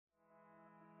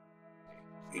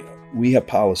we have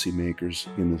policymakers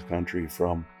in this country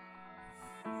from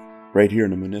right here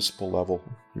in the municipal level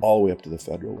all the way up to the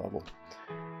federal level.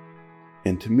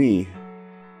 And to me,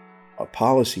 a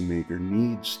policymaker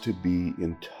needs to be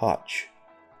in touch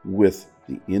with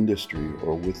the industry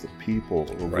or with the people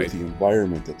or with the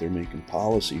environment that they're making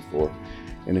policy for.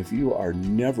 And if you are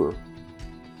never,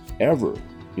 ever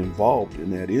involved in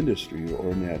that industry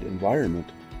or in that environment,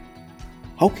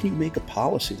 how can you make a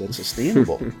policy that's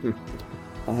sustainable?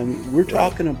 I mean, we're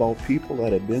talking about people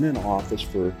that have been in office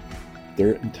for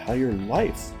their entire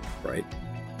life. Right.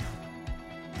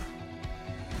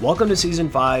 Welcome to Season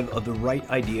 5 of the Right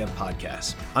Idea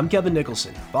podcast. I'm Kevin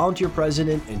Nicholson, volunteer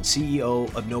president and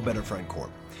CEO of No Better Friend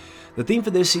Corp. The theme for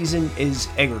this season is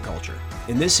agriculture.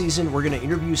 In this season, we're going to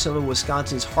interview some of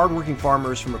Wisconsin's hardworking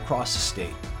farmers from across the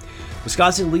state.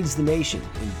 Wisconsin leads the nation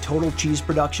in total cheese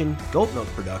production, goat milk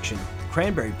production,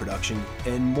 cranberry production,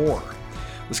 and more.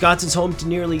 Wisconsin's home to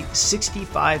nearly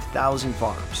 65,000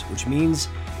 farms, which means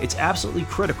it's absolutely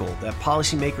critical that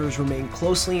policymakers remain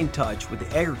closely in touch with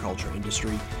the agriculture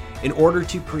industry in order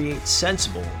to create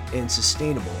sensible and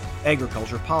sustainable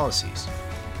agriculture policies.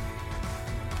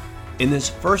 In this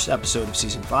first episode of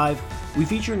Season 5, we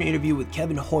feature an interview with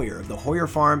Kevin Hoyer of the Hoyer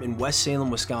Farm in West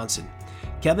Salem, Wisconsin.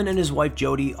 Kevin and his wife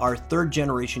Jody are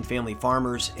third-generation family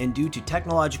farmers, and due to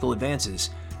technological advances,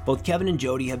 both Kevin and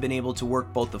Jody have been able to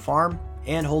work both the farm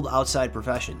and hold outside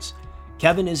professions.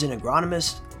 Kevin is an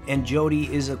agronomist, and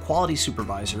Jody is a quality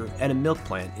supervisor at a milk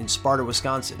plant in Sparta,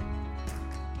 Wisconsin.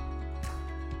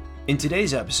 In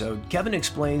today's episode, Kevin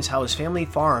explains how his family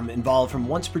farm evolved from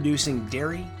once producing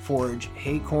dairy, forage,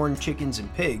 hay, corn, chickens,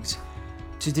 and pigs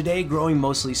to today growing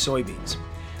mostly soybeans.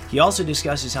 He also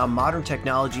discusses how modern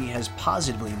technology has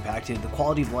positively impacted the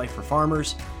quality of life for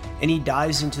farmers, and he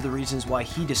dives into the reasons why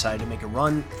he decided to make a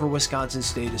run for Wisconsin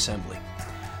State Assembly.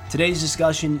 Today's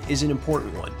discussion is an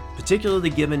important one, particularly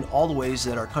given all the ways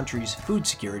that our country's food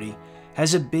security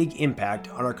has a big impact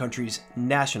on our country's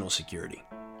national security.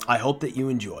 I hope that you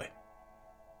enjoy.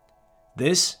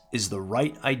 This is the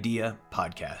Right Idea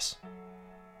podcast.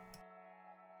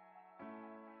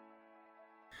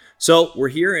 So we're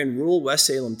here in rural West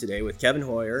Salem today with Kevin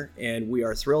Hoyer, and we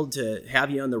are thrilled to have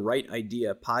you on the Right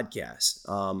Idea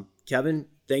podcast. Kevin,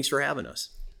 thanks for having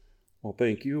us. Well,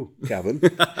 thank you, Kevin.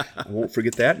 I won't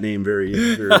forget that name very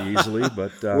easily,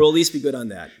 but we'll at least be good on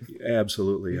that.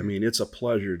 Absolutely. I mean, it's a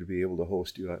pleasure to be able to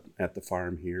host you at the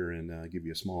farm here and give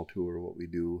you a small tour of what we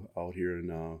do out here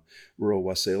in rural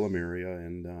West Salem area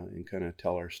and kind of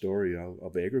tell our story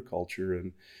of agriculture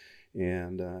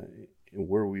and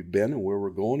where we've been and where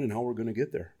we're going and how we're going to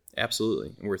get there.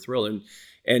 Absolutely, and we're thrilled,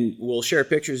 and we'll share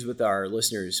pictures with our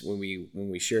listeners when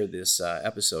we share this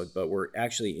episode. But we're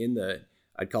actually in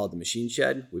I'd call it the machine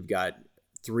shed. We've got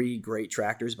 3 great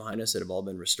tractors behind us that have all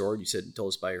been restored. You told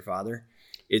us by your father.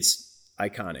 It's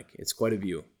iconic. It's quite a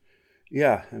view.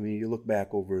 Yeah, I mean, you look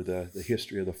back over the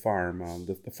history of the farm.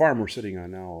 The farm we're sitting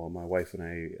on now, my wife and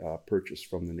I purchased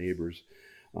from the neighbors.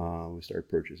 We started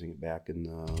purchasing it back in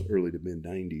the early to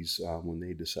mid-'90s when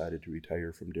they decided to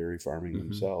retire from dairy farming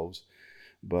themselves.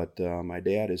 But my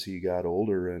dad, as he got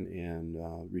older and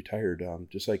retired,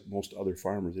 just like most other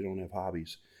farmers, they don't have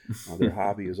hobbies. Their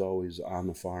hobby is always on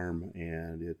the farm,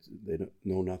 and they don't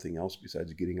know nothing else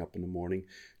besides getting up in the morning,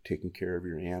 taking care of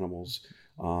your animals,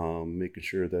 making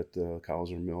sure that the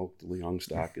cows are milked, the young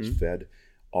stock is fed,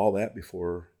 all that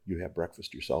before you have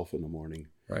breakfast yourself in the morning.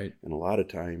 Right. And a lot of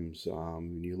times,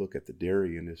 when you look at the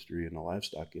dairy industry and the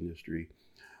livestock industry,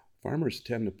 farmers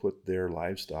tend to put their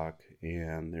livestock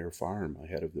and their farm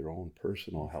ahead of their own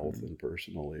personal health and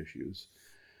personal issues.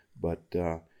 But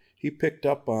he picked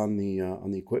up on the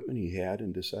equipment he had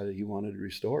and decided he wanted to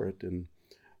restore it. And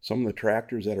some of the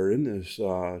tractors that are in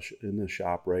this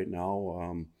shop right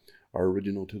now are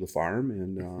original to the farm,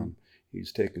 and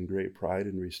he's taken great pride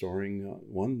in restoring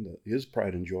one. His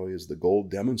pride and joy is the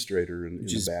gold demonstrator in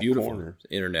the back beautiful. Corner.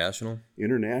 International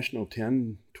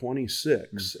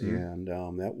 1026, and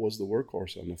that was the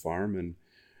workhorse on the farm,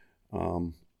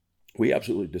 and we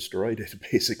absolutely destroyed it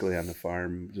basically on the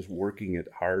farm, just working it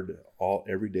hard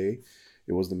every day.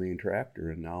 It was the main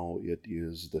tractor, and now it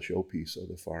is the showpiece of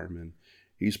the farm, and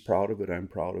he's proud of it. I'm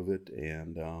proud of it,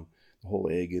 and the whole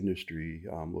ag industry,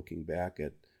 looking back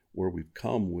at where we've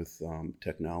come with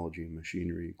technology and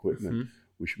machinery equipment,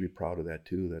 we should be proud of that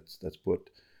too. That's put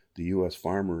the U.S.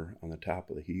 farmer on the top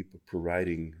of the heap of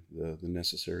providing the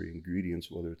necessary ingredients,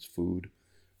 whether it's food,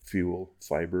 fuel,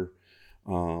 fiber,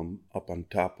 up on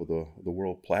top of the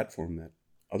world platform that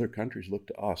other countries look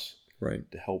to us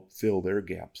to help fill their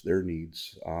gaps, their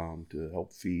needs, to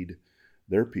help feed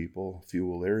their people,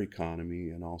 fuel their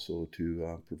economy, and also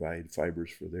to provide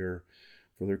fibers for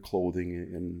their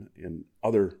clothing and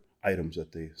other items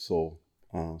that they so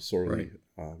sorely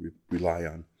rely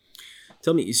on.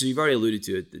 Tell me, so you've already alluded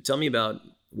to it. Tell me about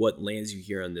what lands you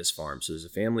here on this farm. So there's a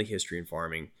family history in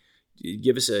farming.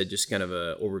 Give us just kind of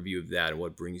an overview of that and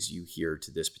what brings you here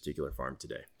to this particular farm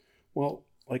today. Well,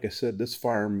 like I said, this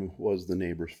farm was the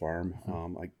neighbor's farm.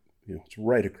 It's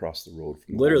right across the road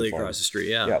from literally across the street.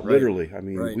 Yeah, right. Literally. I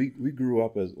mean, we grew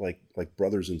up as like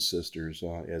brothers and sisters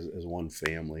as one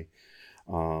family,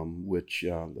 which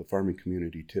the farming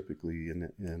community typically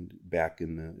and back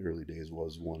in the early days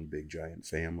was one big giant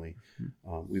family.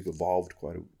 We've evolved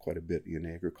quite a bit in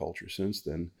agriculture since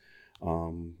then.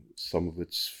 Some of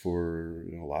it's for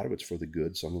a lot of it's for the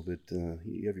good. Some of it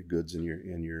you have your goods and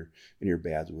your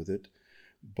bads with it,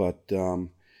 but.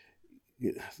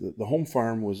 The home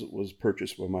farm was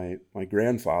purchased by my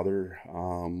grandfather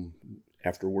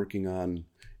after working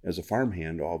as a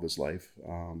farmhand all of his life.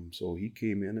 So he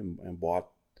came in and bought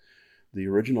the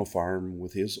original farm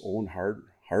with his own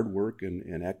hard work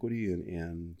and equity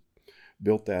and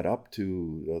built that up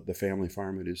to the family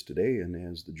farm it is today. And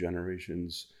as the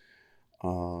generations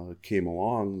came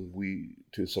along,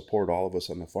 to support all of us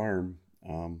on the farm,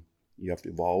 you have to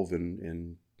evolve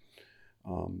and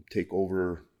take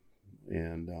over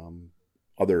and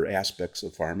other aspects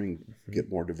of farming, get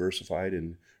more diversified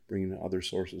and bring in other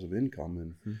sources of income.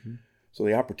 And so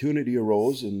the opportunity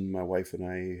arose, and my wife and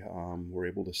I were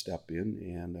able to step in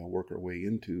and work our way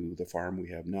into the farm we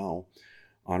have now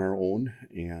on our own,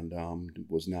 and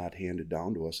was not handed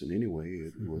down to us in any way.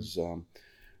 It was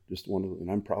just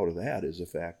and I'm proud of that, is the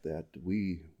fact that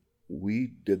we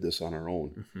did this on our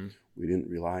own. We didn't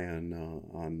rely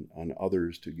on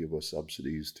others to give us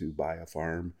subsidies to buy a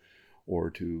farm,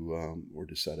 or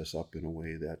to set us up in a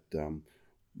way that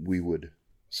we would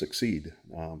succeed.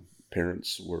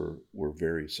 Parents were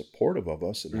very supportive of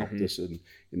us and helped us in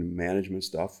management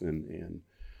stuff and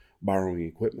borrowing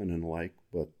equipment and the like.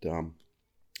 But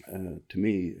to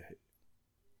me,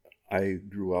 I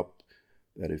grew up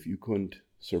that if you couldn't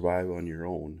survive on your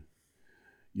own,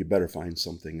 you better find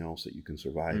something else that you can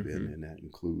survive in, and that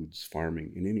includes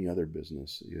farming. In any other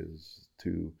business is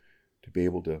to be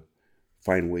able to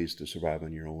find ways to survive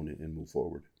on your own and move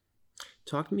forward.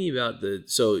 Talk to me about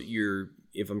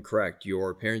if I'm correct,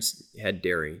 your parents had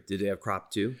dairy. Did they have crop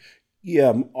too?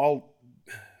 Yeah, all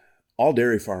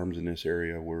dairy farms in this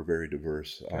area were very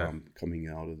diverse, coming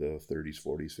out of the 30s,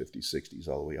 40s, 50s, 60s,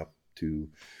 all the way up to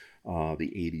the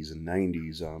 80s and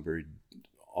 90s.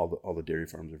 All the dairy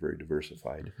farms are very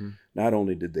diversified. Not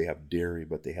only did they have dairy,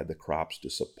 but they had the crops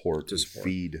to support and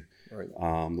feed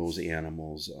those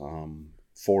animals.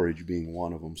 Forage being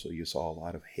one of them. So you saw a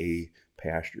lot of hay,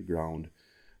 pasture ground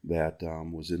that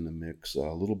was in the mix. A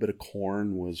little bit of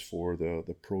corn was for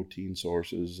the protein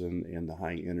sources and the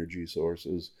high energy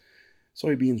sources.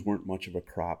 Soybeans weren't much of a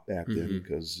crop back then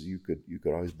because you could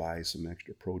always buy some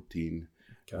extra protein,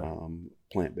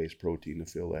 plant-based protein to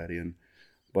fill that in.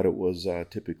 But it was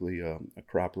typically a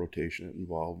crop rotation that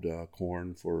involved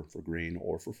corn for grain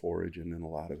or for forage, and then a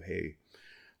lot of hay.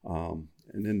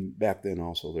 And then back then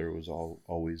also there was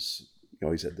always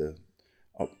had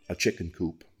a chicken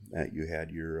coop that you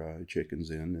had your chickens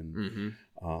in,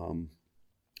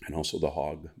 and also the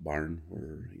hog barn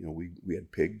where we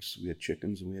had pigs, we had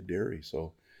chickens, and we had dairy.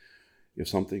 So if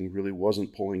something really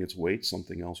wasn't pulling its weight,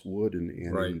 something else would. And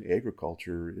in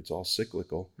agriculture, it's all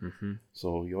cyclical.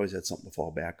 So you always had something to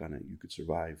fall back on that you could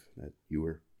survive, that you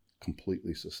were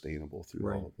completely sustainable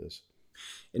through all of this.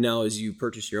 And now, as you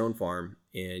purchase your own farm,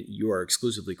 and you are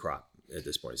exclusively crop at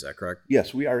this point, is that correct?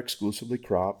 Yes, we are exclusively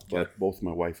crop, but both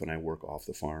my wife and I work off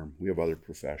the farm. We have other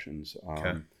professions.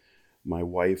 My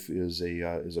wife is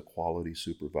a quality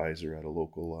supervisor at a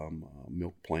local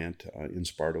milk plant in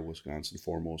Sparta, Wisconsin,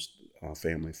 Foremost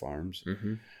Family Farms,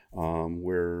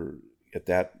 where at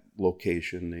that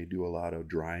location they do a lot of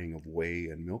drying of whey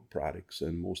and milk products,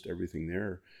 and most everything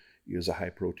there is a high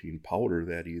protein powder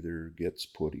that either gets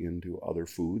put into other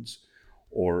foods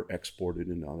or exported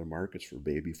into other markets for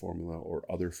baby formula or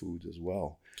other foods as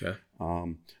well.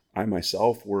 I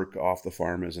myself work off the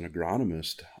farm as an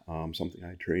agronomist, something I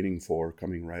had training for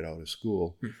coming right out of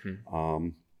school,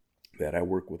 that I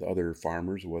work with other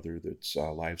farmers, whether it's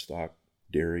livestock,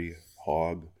 dairy,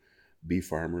 hog, beef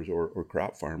farmers, or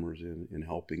crop farmers, in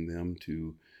helping them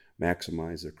to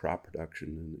maximize their crop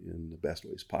production in the best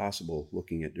ways possible,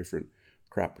 looking at different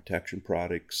crop protection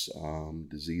products,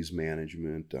 disease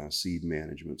management, seed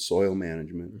management, soil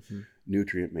management,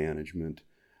 nutrient management.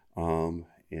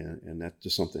 And that's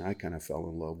just something I kind of fell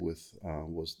in love with,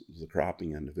 was the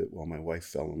cropping end of it, while my wife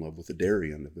fell in love with the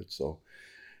dairy end of it. So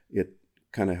it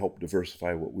kind of helped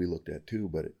diversify what we looked at too.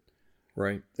 But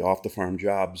Right. The off-the-farm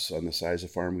jobs on the size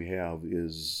of farm we have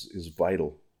is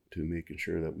vital to making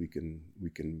sure that we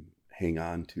can hang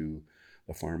on to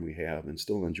the farm we have and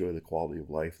still enjoy the quality of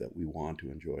life that we want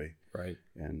to enjoy. Right.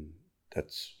 And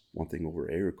that's one thing over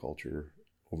agriculture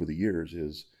over the years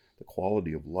is the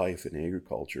quality of life in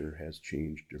agriculture has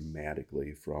changed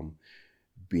dramatically from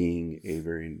being a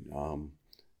very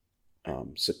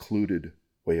secluded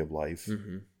way of life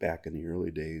back in the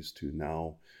early days to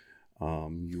now.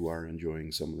 You are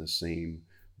enjoying some of the same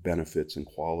benefits and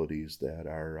qualities that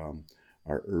our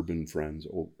urban friends,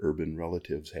 urban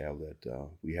relatives have, that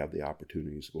we have the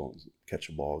opportunities to go out and catch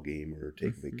a ball game or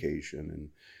take a vacation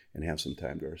and have some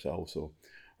time to ourselves. So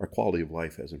our quality of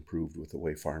life has improved with the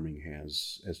way farming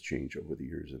has changed over the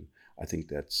years. And I think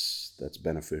that's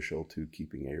beneficial to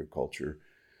keeping agriculture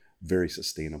very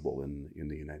sustainable in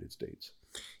the United States.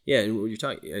 Yeah, and when you're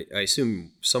talking, I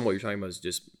assume some of what you're talking about is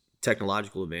just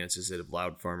technological advances that have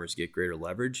allowed farmers to get greater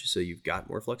leverage, so you've got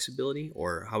more flexibility,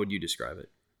 or how would you describe it?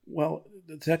 Well,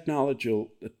 the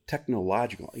technological,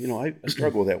 I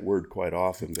struggle with that word quite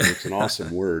often, but it's an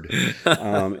awesome word.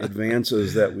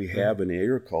 Advances that we have in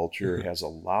agriculture has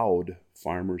allowed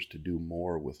farmers to do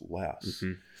more with less.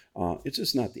 It's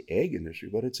just not the ag industry,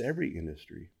 but it's every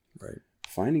industry. Right.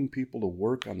 Finding people to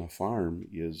work on the farm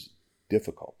is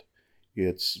difficult.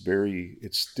 It's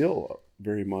still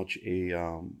very much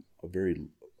a very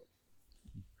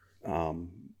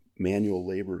manual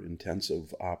labor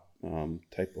intensive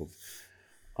type of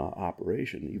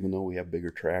operation. Even though we have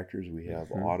bigger tractors, we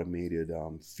have automated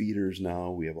feeders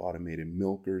now, we have automated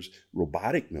milkers,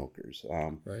 robotic milkers.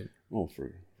 Right. Oh,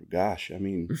 for gosh, I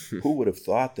mean, who would have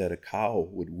thought that a cow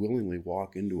would willingly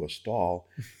walk into a stall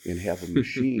and have a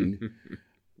machine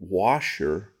wash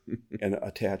her and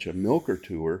attach a milker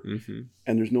to her,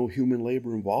 and there's no human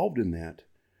labor involved in that.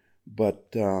 But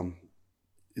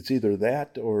it's either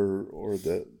that or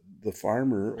the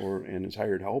farmer and his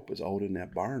hired help is out in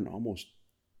that barn almost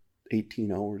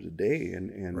 18 hours a day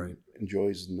and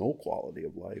enjoys no quality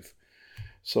of life.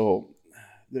 So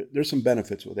there's some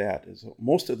benefits with that.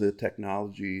 Most of the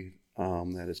technology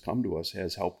that has come to us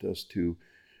has helped us to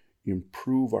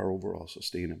improve our overall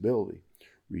sustainability,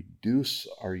 reduce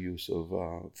our use of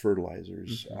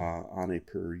fertilizers on a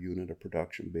per unit of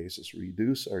production basis,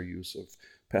 reduce our use of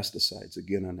pesticides,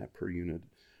 again, on that per unit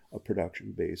of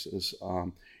production basis,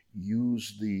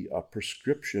 use the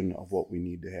prescription of what we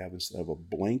need to have instead of a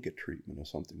blanket treatment of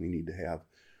something we need to have,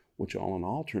 which all in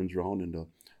all turns around into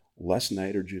less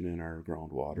nitrogen in our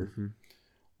groundwater,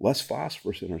 less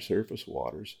phosphorus in our surface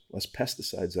waters, less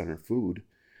pesticides on our food,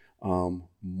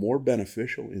 more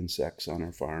beneficial insects on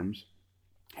our farms,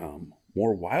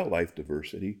 more wildlife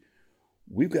diversity.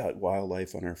 We've got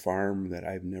wildlife on our farm that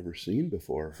I've never seen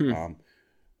before.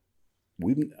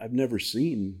 I've never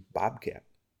seen bobcat.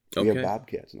 We have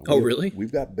bobcats now. Really?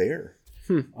 We've got bear.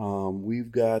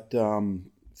 We've got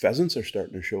pheasants are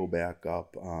starting to show back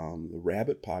up. The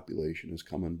rabbit population is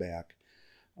coming back.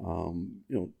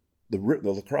 The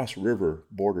La Crosse River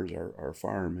borders our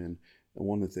farm, and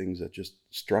one of the things that just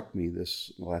struck me in the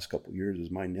last couple of years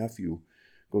is my nephew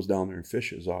goes down there and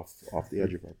fishes off the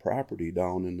edge of our property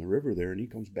down in the river there, and he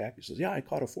comes back and says, "Yeah, I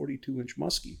caught a 42-inch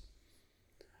muskie."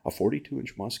 A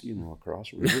 42-inch muskie in the La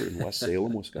Crosse River in West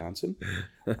Salem, Wisconsin?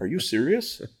 Are you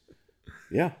serious?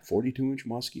 Yeah, 42-inch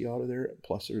muskie out of there.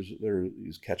 Plus,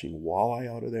 he's catching walleye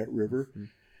out of that river.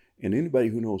 And anybody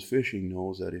who knows fishing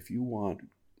knows that if you want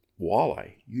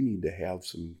walleye, you need to have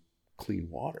some clean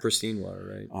water. Pristine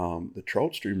water, right? The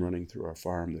trout stream running through our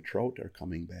farm, the trout are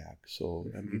coming back. So,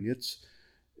 I mean,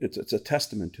 it's a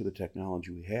testament to the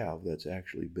technology we have that's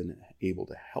actually been able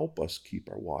to help us keep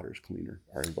our waters cleaner,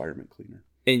 our environment cleaner.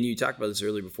 And you talked about this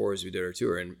earlier before as we did our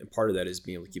tour, and part of that is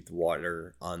being able to keep the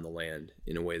water on the land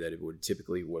in a way that it would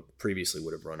typically previously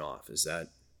would have run off. Is that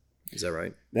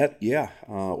right?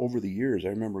 Over the years, I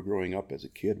remember growing up as a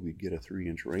kid, we'd get a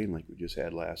 3-inch rain like we just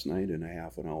had last night in a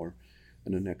half an hour,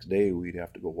 and the next day we'd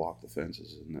have to go walk the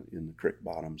fences in the creek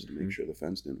bottoms to make sure the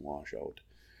fence didn't wash out,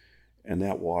 and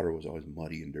that water was always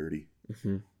muddy and dirty.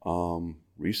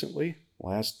 Recently,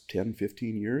 last 10,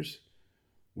 15 years,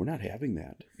 we're not having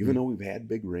that. Even though we've had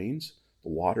big rains, the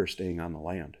water's staying on the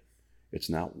land. It's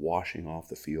not washing off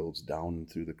the fields, down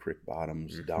through the creek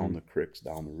bottoms, down the creeks,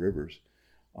 down the rivers.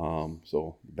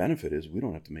 So the benefit is we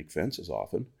don't have to make fences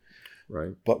often.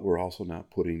 Right. But we're also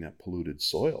not putting that polluted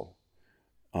soil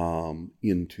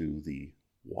into the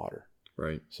water.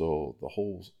 Right. So the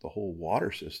whole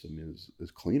water system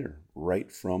is cleaner right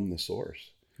from the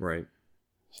source. Right.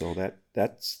 So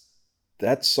that's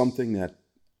something that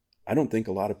I don't think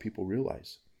a lot of people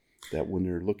realize, that when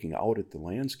they're looking out at the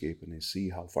landscape and they see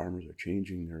how farmers are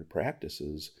changing their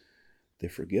practices, they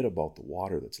forget about the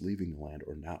water that's leaving the land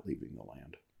or not leaving the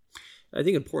land. I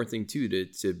think an important thing too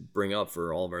to bring up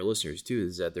for all of our listeners too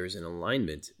is that there's an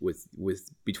alignment with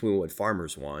between what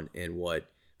farmers want and what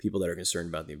people that are concerned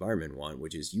about the environment want,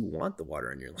 which is you want the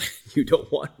water in your land. You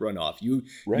don't want runoff.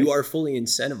 You are fully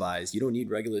incentivized. You don't need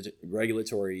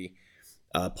regulatory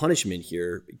punishment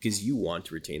here because you want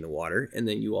to retain the water. And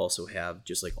then you also have,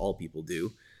 just like all people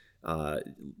do,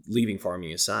 leaving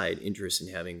farming aside, interest in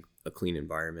having a clean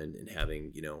environment and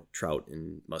having, trout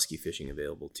and muskie fishing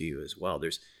available to you as well.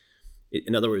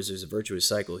 In other words, there's a virtuous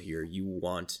cycle here. You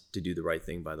want to do the right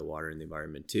thing by the water and the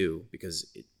environment too,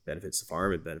 because it benefits the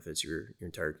farm, it benefits your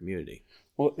entire community.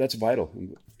 Well, that's vital.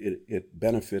 It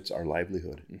benefits our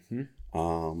livelihood.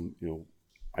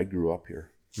 I grew up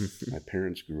here. My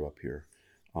parents grew up here.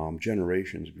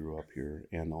 Generations grew up here.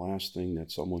 And the last thing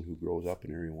that someone who grows up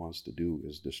in an area wants to do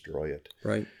is destroy it.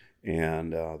 Right.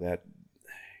 And that,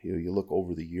 you look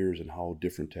over the years and how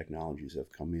different technologies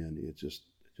have come in. It's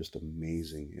just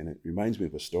amazing. And it reminds me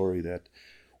of a story that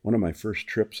one of my first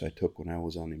trips I took when I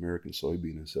was on the American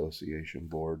Soybean Association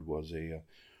board was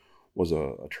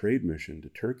a trade mission to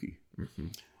Turkey.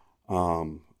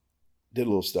 Mm-hmm. Did a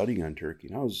little studying on Turkey,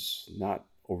 and I was not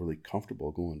overly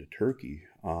comfortable going to Turkey,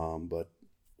 but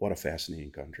what a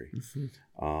fascinating country.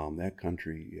 Mm-hmm. That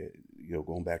country,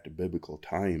 going back to biblical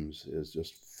times, is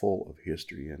just full of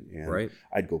history, and right.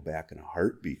 I'd go back in a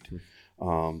heartbeat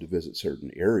to visit certain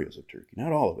areas of Turkey.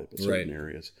 Not all of it, but certain right.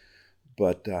 areas.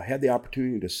 But I had the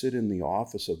opportunity to sit in the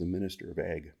office of the Minister of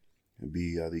Ag and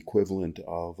be the equivalent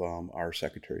of our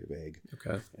Secretary of Ag.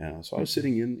 Okay. So I was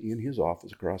sitting in his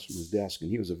office across from his desk, and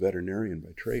he was a veterinarian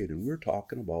by trade, and we were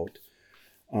talking about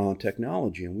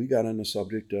technology, and we got on the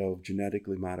subject of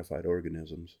genetically modified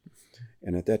organisms.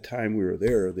 And at that time we were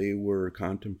there, they were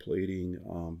contemplating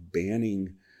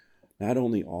banning not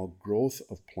only all growth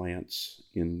of plants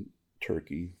in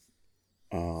Turkey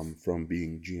from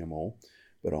being GMO,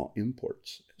 but all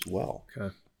imports as well.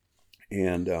 Okay.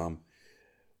 And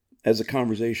as the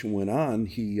conversation went on,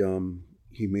 he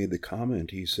made the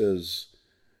comment. He says,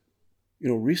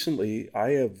 recently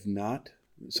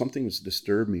something that's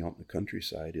disturbed me out in the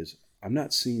countryside is I'm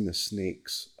not seeing the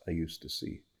snakes I used to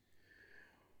see.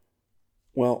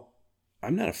 Well,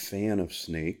 I'm not a fan of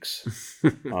snakes.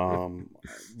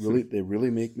 They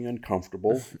really make me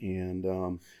uncomfortable,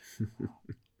 and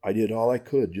I did all I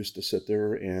could just to sit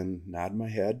there and nod my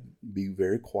head, be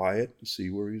very quiet,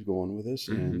 see where he's going with this.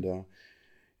 Mm-hmm.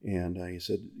 And he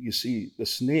said, you see, the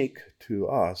snake to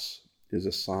us is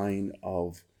a sign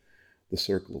of the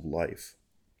circle of life.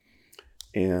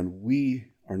 And we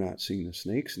are not seeing the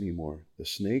snakes anymore. The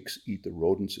snakes eat the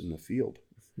rodents in the field,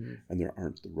 mm-hmm. and there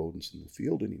aren't the rodents in the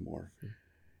field anymore.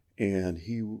 Mm-hmm. And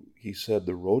he said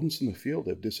the rodents in the field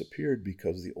have disappeared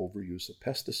because of the overuse of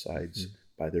pesticides mm-hmm.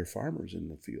 by their farmers in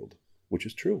the field, which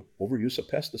is true. Overuse of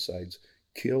pesticides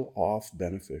kill off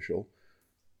beneficial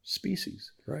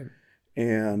species. Right.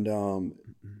 And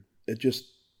it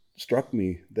just struck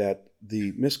me that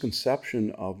the misconception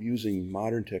of using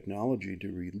modern technology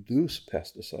to reduce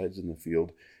pesticides in the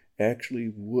field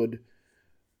actually would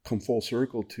come full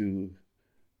circle to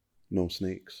no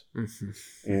snakes.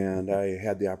 Mm-hmm. And I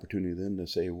had the opportunity then to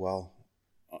say, well,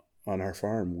 on our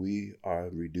farm, we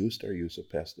reduced our use of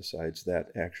pesticides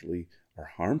that actually are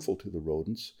harmful to the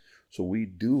rodents. So we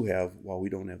do have, while we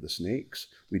don't have the snakes,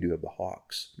 we do have the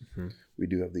hawks. Mm-hmm. We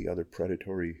do have the other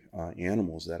predatory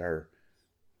animals that are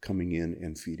coming in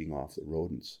and feeding off the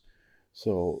rodents.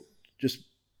 So just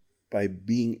by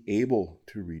being able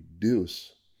to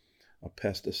reduce a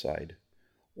pesticide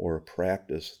or a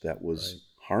practice that was right.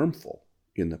 harmful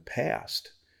in the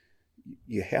past,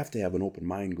 you have to have an open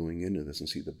mind going into this and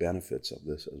see the benefits of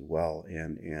this as well.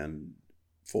 And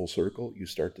full circle, you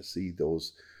start to see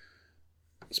those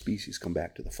species come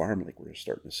back to the farm like we're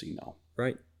starting to see now.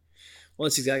 Right. Well,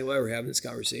 that's exactly why we're having this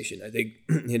conversation. I think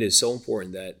it is so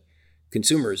important that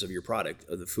consumers of your product,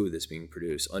 of the food that's being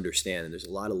produced, understand. And there's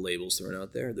a lot of labels thrown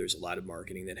out there. There's a lot of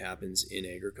marketing that happens in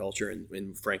agriculture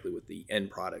and frankly with the end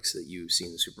products that you see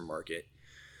in the supermarket.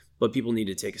 But people need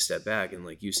to take a step back and,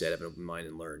 like you said, have an open mind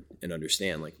and learn and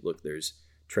understand. Like, look, there's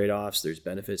trade-offs, there's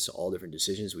benefits to all different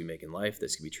decisions we make in life.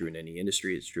 This can be true in any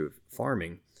industry. It's true of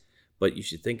farming. But you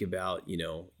should think about,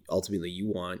 ultimately you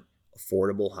want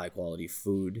affordable, high-quality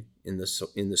food in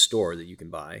the store that you can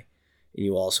buy. And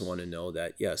you also want to know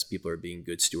that, yes, people are being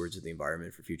good stewards of the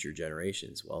environment for future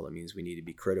generations. Well, that means we need to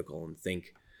be critical and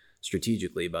think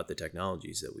strategically about the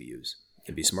technologies that we use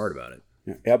and be smart about it.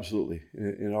 Yeah, absolutely.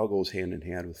 It all goes hand in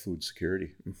hand with food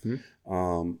security.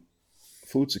 Mm-hmm.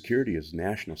 Food security is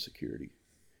national security.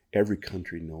 Every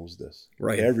country knows this.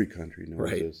 Right. Every country knows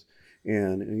right. this.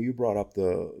 And you brought up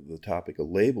the topic of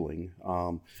labeling.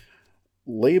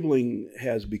 Labeling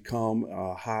has become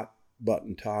a hot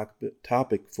button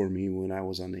topic for me when I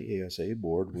was on the ASA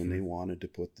board, when they wanted to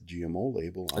put the GMO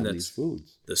label on these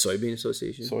foods. The Soybean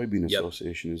Association? Soybean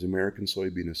Association is the American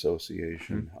Soybean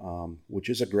Association, which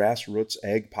is a grassroots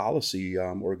ag policy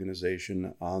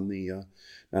organization on the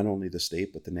not only the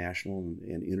state but the national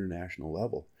and international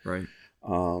level. Right.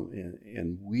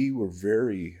 And we were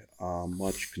very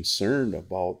much concerned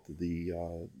about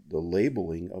the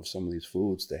labeling of some of these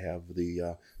foods to have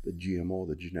the GMO,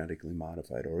 the genetically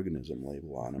modified organism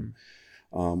label on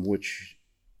them, which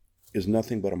is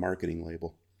nothing but a marketing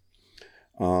label.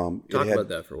 Talk about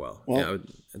that for a while. Yeah,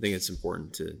 I think it's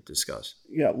important to discuss.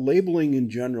 Yeah, labeling in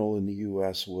general in the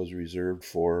U.S. was reserved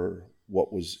for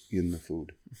what was in the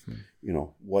food. You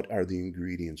know, what are the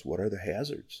ingredients? What are the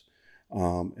hazards?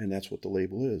 And that's what the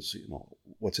label is. You know,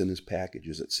 what's in this package?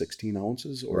 Is it 16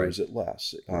 ounces or is it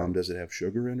less? Does it have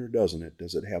sugar in or doesn't it?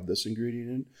 Does it have this ingredient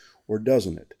in or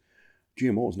doesn't it?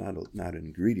 GMO is not an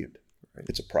ingredient. Right.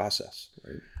 It's a process.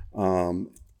 Right.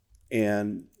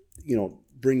 And you know,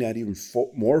 bring that even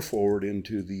more forward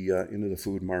into the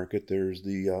food market. There's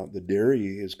the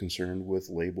dairy is concerned with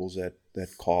labels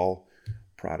that call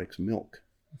products milk,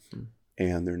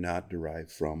 and they're not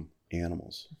derived from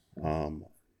animals.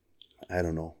 I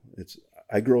don't know.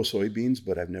 I grow soybeans,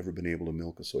 but I've never been able to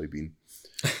milk a soybean,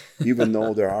 even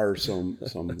though there are some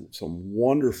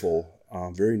wonderful,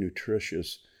 very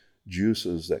nutritious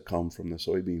juices that come from the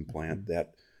soybean plant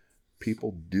that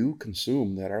people do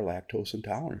consume that are lactose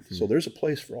intolerant. So there's a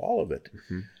place for all of it.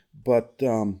 But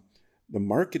the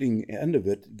marketing end of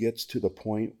it gets to the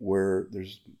point where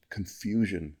there's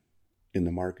confusion in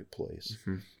the marketplace.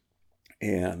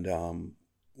 And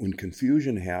when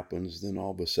confusion happens, then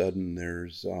all of a sudden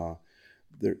there's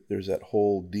that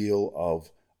whole deal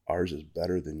of ours is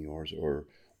better than yours, or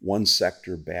one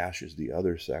sector bashes the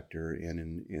other sector, and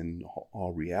in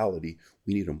all reality,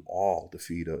 we need them all to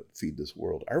feed this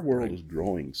world. Our world is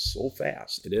growing so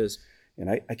fast. It is. And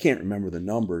I can't remember the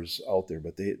numbers out there,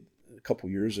 but a couple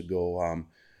years ago,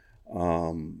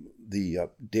 the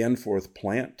Danforth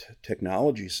Plant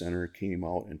Technology Center came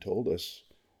out and told us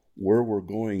where we're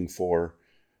going for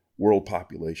world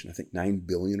population, I think 9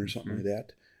 billion or something like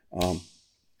that,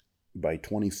 by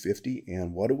 2050,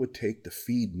 and what it would take to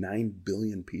feed 9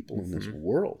 billion people in this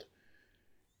world.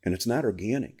 And it's not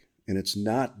organic, and it's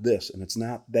not this, and it's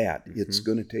not that. It's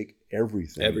going to take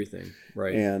everything. Everything,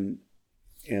 right. And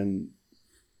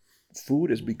food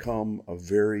has become a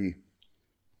very,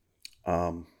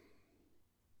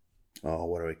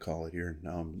 what do I call it here?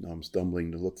 Now I'm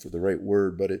stumbling to look for the right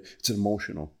word, but it's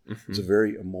emotional. It's a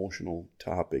very emotional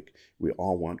topic. We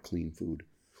all want clean food.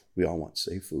 We all want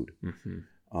safe food.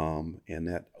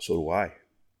 And so do I.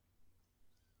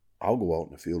 I'll go out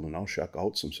in the field and I'll shuck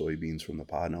out some soybeans from the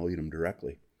pod and I'll eat them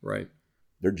directly. Right.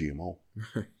 They're GMO.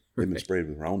 They've been sprayed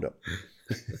with Roundup.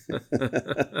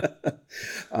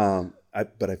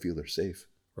 But I feel they're safe.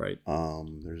 Right.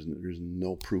 There's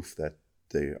no proof that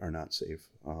they are not safe.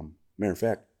 Matter of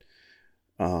fact,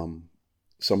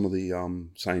 some of the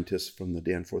scientists from the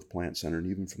Danforth Plant Center and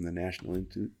even from the National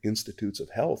Institutes of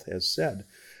Health has said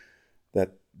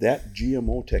that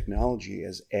GMO technology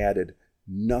has added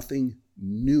nothing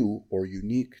new or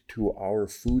unique to our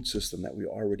food system that we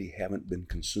already haven't been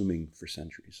consuming for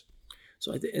centuries.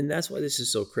 So and that's why this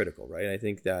is so critical, right? I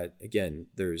think that, again,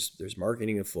 there's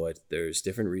marketing afoot. There's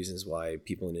different reasons why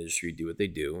people in the industry do what they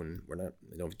do, and I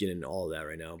don't get into all of that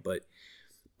right now,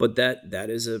 but that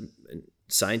is a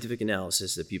scientific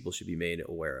analysis that people should be made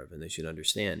aware of, and they should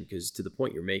understand, because to the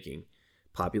point you're making,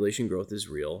 population growth is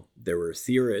real. There were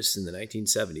theorists in the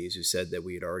 1970s who said that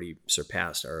we had already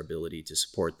surpassed our ability to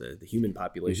support the human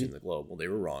population in the globe. Well, they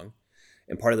were wrong.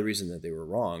 And part of the reason that they were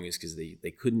wrong is because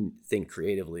they couldn't think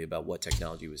creatively about what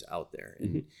technology was out there.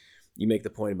 And you make the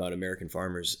point about American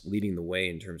farmers leading the way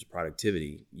in terms of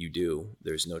productivity. You do.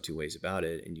 There's no two ways about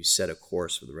it. And you set a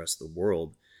course for the rest of the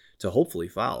world to hopefully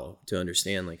follow, to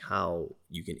understand like how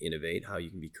you can innovate, how you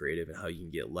can be creative, and how you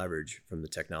can get leverage from the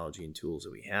technology and tools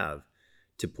that we have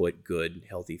to put good,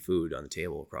 healthy food on the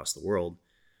table across the world.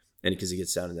 And because it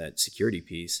gets down to that security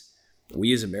piece,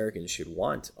 we as Americans should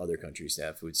want other countries to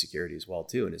have food security as well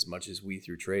too. And as much as we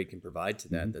through trade can provide to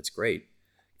that, that's great,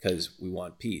 because we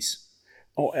want peace.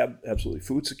 Oh, absolutely.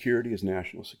 Food security is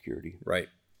national security. Right.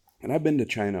 And I've been to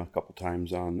China a couple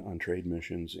times on trade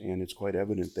missions, and it's quite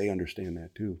evident they understand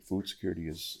that too. Food security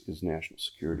is national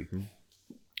security.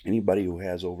 Anybody who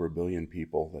has over 1 billion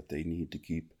people that they need to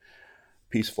keep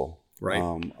peaceful. Right.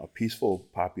 A peaceful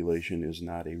population is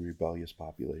not a rebellious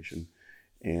population.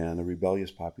 And a rebellious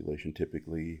population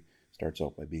typically starts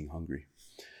out by being hungry.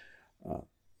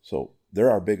 So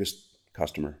they're our biggest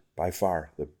customer, by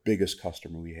far the biggest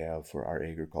customer we have for our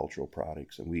agricultural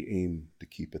products, and we aim to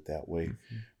keep it that way.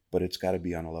 But it's got to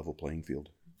be on a level playing field.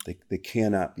 They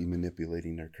cannot be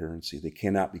manipulating their currency. They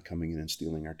cannot be coming in and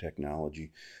stealing our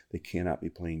technology. They cannot be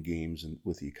playing games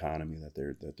with the economy that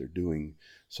they're doing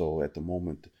so at the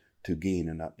moment to gain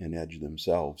an edge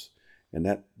themselves.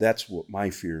 And that's what my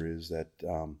fear is, that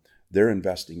they're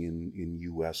investing in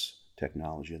U.S.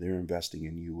 technology. They're investing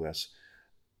in U.S.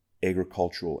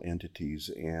 agricultural entities,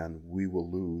 and we will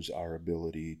lose our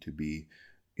ability to be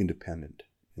independent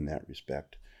in that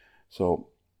respect. So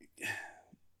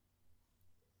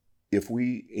if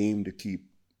we aim to keep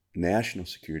national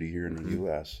security here in the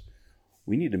U.S.,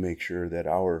 we need to make sure that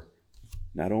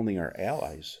not only our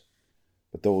allies,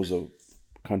 but those of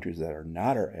countries that are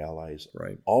not our allies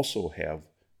also have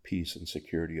peace and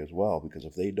security as well. Because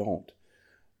if they don't,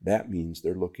 that means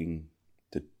they're looking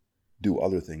to do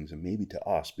other things, and maybe to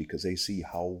us, because they see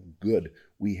how good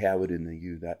we have it in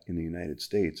the United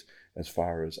States as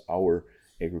far as our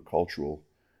agricultural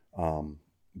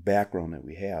background that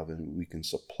we have, and we can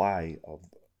supply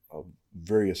of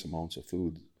various amounts of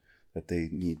food that they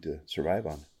need to survive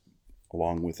on,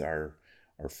 along with our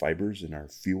fibers and our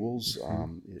fuels.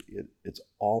 It's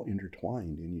all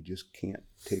intertwined, and you just can't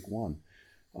take one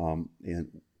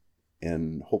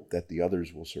and hope that the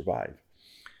others will survive.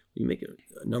 You make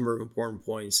a number of important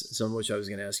points, some of which I was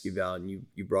going to ask you about, and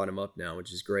you brought them up now,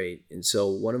 which is great. And so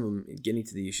one of them, getting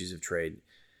to the issues of trade,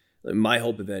 my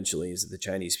hope eventually is that the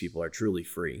Chinese people are truly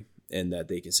free and that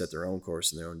they can set their own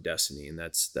course and their own destiny. And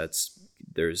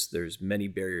there's many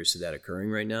barriers to that occurring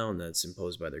right now, and that's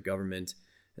imposed by their government.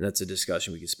 And that's a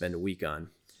discussion we could spend a week on.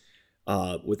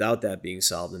 Without that being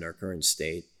solved in our current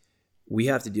state, we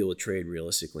have to deal with trade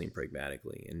realistically and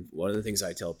pragmatically. And one of the things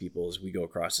I tell people as we go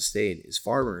across the state is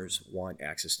farmers want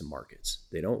access to markets.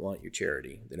 They don't want your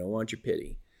charity. They don't want your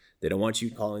pity. They don't want you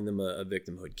calling them a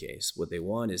victimhood case. What they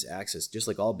want is access, just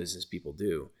like all business people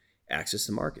do, access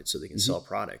to markets so they can sell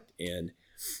product. And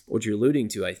what you're alluding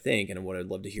to, I think, and what I'd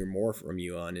love to hear more from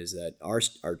you on, is that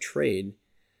our trade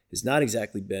has not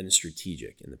exactly been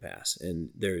strategic in the past. And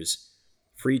there's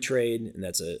free trade, and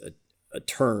that's a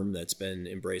term that's been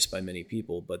embraced by many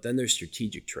people. But then there's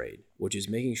strategic trade, which is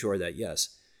making sure that,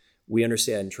 yes, we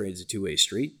understand trade is a two-way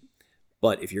street.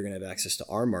 But if you're going to have access to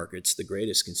our markets, the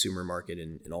greatest consumer market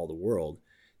in all the world,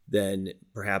 then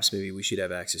perhaps maybe we should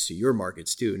have access to your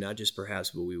markets too. Not just perhaps,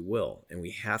 but we will. And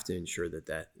we have to ensure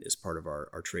that is part of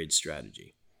our trade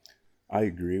strategy. I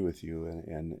agree with you.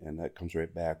 And that comes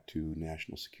right back to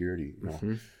national security. You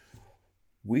know,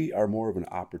 we are more of an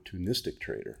opportunistic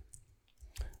trader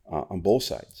on both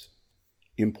sides,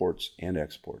 imports and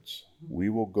exports. We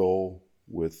will go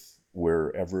with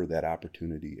wherever that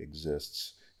opportunity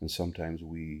exists. And sometimes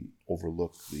we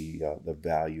overlook the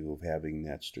value of having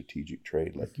that strategic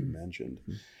trade, like you mentioned.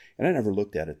 And I never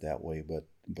looked at it that way,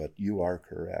 but you are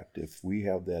correct. If we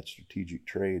have that strategic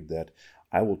trade, that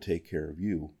I will take care of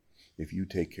you if you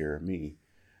take care of me,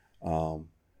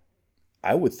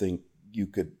 I would think you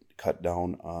could cut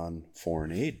down on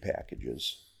foreign aid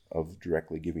packages of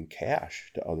directly giving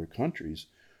cash to other countries,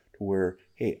 to where,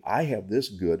 hey, I have this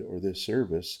good or this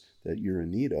service that you're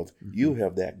in need of. You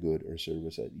have that good or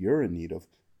service that you're in need of.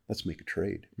 Let's make a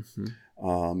trade.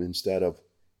 Instead of,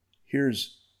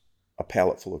 here's a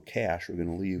pallet full of cash we're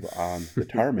going to leave on the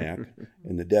tarmac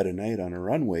in the dead of night on a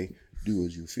runway, do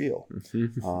as you feel.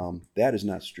 That is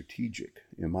not strategic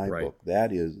in my book.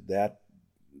 That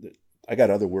I got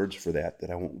other words for that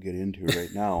I won't get into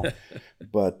right now.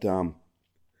 But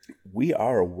we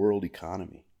are a world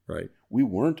economy. Right. We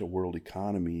weren't a world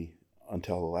economy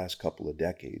until the last couple of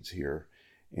decades here,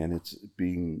 and it's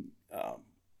being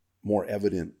more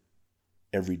evident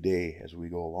every day as we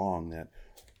go along that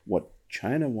what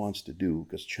China wants to do,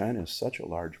 because China is such a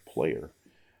large player,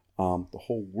 the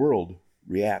whole world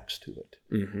reacts to it.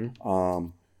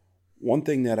 One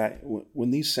thing that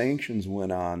when these sanctions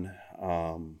went on,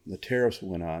 the tariffs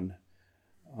went on,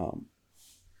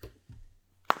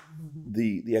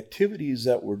 the activities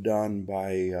that were done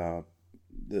by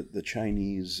the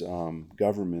Chinese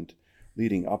government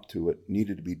leading up to it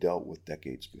needed to be dealt with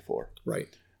decades before.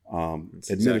 Right.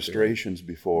 Administrations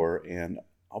exactly before. And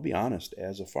I'll be honest,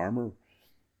 as a farmer,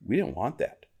 we didn't want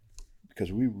that,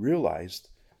 because we realized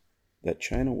that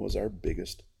China was our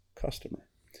biggest customer.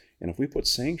 And if we put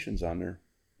sanctions on there,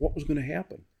 what was going to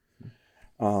happen?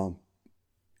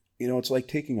 It's like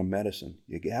taking a medicine.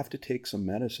 You have to take some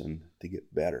medicine to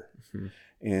get better.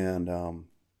 And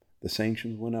the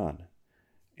sanctions went on.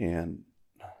 And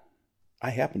I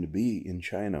happened to be in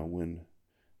China when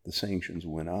the sanctions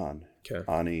went on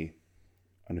a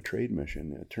on a trade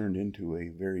mission. It turned into a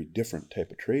very different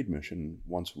type of trade mission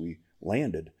once we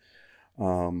landed.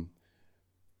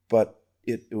 But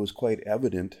it was quite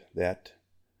evident that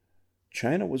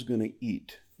China was going to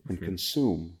eat and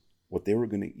consume what they were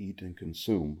going to eat and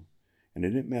consume. And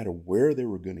it didn't matter where they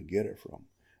were going to get it from.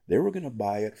 They were going to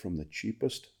buy it from the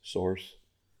cheapest source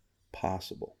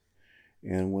possible.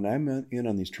 And when I'm in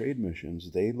on these trade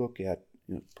missions, they look at,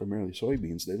 primarily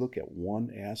soybeans, they look at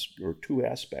two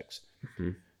aspects,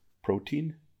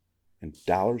 protein and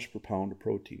dollars per pound of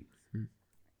protein.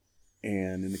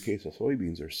 And in the case of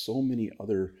soybeans, there's so many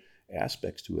other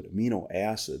aspects to it, amino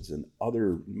acids and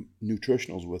other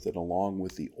nutritionals with it, along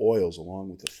with the oils, along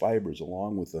with the fibers,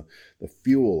 along with the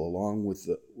fuel, along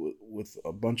with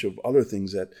a bunch of other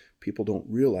things that people don't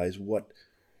realize what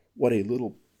a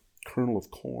little kernel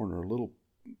of corn or a little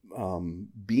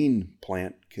bean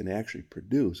plant can actually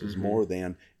produce is more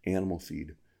than animal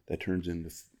feed that turns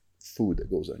into food that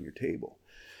goes on your table.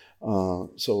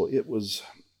 So it was,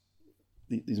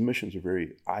 these missions are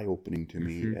very eye-opening to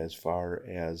me as far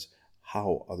as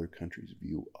how other countries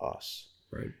view us,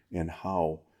 right, and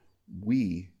how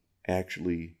we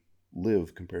actually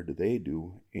live compared to they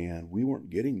do. And we weren't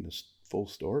getting this full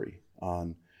story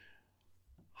on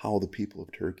how the people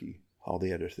of Turkey, how they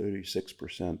had a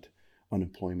 36%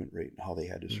 unemployment rate and how they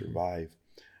had to survive,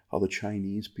 how the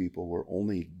Chinese people were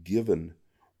only given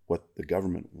what the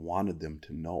government wanted them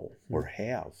to know or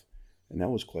have. And that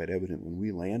was quite evident when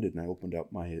we landed and I opened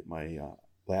up my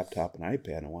laptop and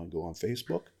iPad and I wanted to go on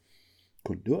Facebook.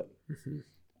 Couldn't do it.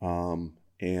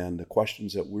 And the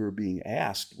questions that we were being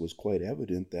asked was quite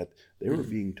evident that they were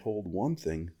being told one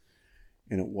thing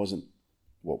and it wasn't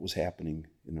what was happening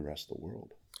in the rest of the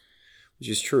world. Which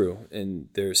is true. And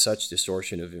there's such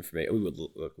distortion of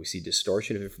information. We see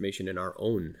distortion of information in our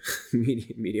own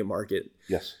media market.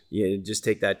 Yes. Yeah, just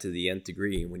take that to the nth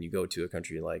degree when you go to a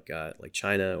country like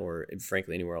China or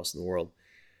frankly anywhere else in the world.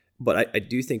 But I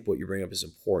do think what you bring up is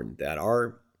important, that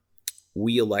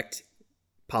we elect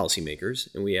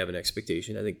policymakers and we have an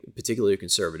expectation, I think particularly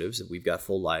conservatives, that we've got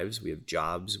full lives, we have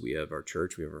jobs, we have our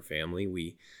church, we have our family,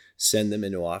 we send them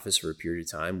into office for a period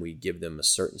of time, we give them a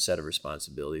certain set of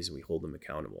responsibilities and we hold them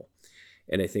accountable.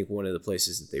 And I think one of the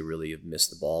places that they really have missed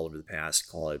the ball over the past,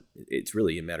 it's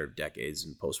really a matter of decades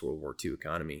in post-World War II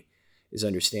economy, is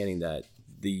understanding that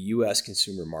the U.S.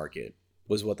 consumer market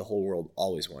was what the whole world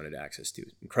always wanted access to.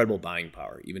 Incredible buying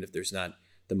power. Even if there's not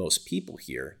the most people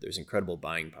here, there's incredible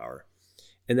buying power.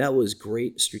 And that was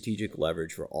great strategic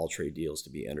leverage for all trade deals to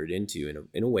be entered into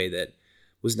in a way that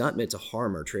was not meant to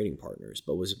harm our trading partners,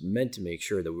 but was meant to make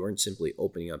sure that we weren't simply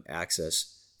opening up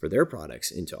access for their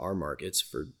products into our markets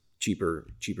for cheaper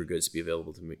goods to be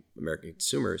available to American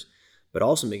consumers, but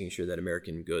also making sure that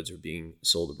American goods are being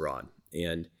sold abroad.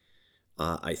 And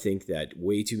I think that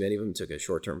way too many of them took a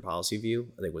short-term policy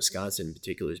view. I think Wisconsin in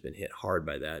particular has been hit hard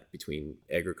by that between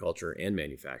agriculture and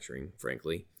manufacturing,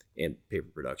 frankly, and paper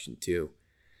production too.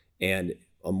 And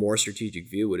a more strategic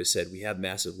view would have said, we have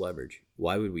massive leverage.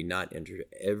 Why would we not enter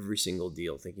every single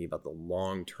deal thinking about the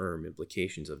long-term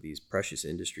implications of these precious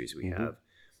industries we have?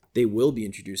 They will be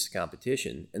introduced to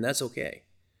competition, and that's okay.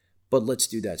 But let's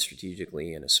do that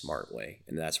strategically in a smart way.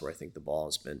 And that's where I think the ball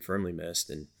has been firmly missed.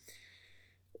 And,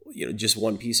 just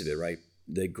one piece of it, right?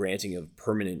 The granting of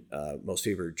permanent most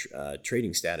favored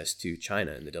trading status to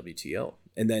China in the WTO.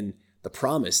 And then the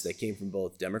promise that came from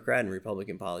both Democrat and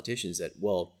Republican politicians that,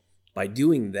 well, by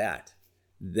doing that,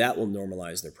 that will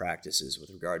normalize their practices with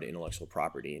regard to intellectual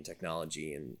property and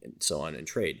technology and so on and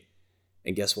trade.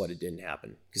 And guess what? It didn't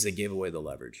happen because they gave away the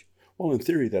leverage. Well, in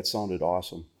theory, that sounded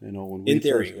awesome.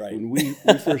 When we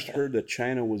first heard that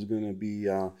China was going to be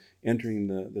entering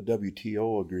the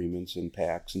WTO agreements and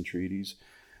pacts and treaties,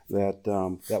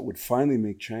 that would finally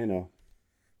make China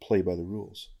play by the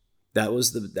rules. That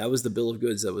was the bill of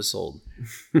goods that was sold.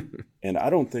 And I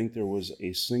don't think there was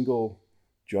a single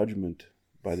judgment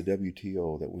by the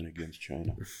WTO that went against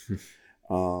China.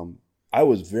 I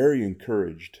was very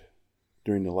encouraged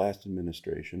during the last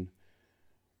administration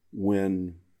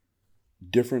when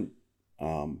different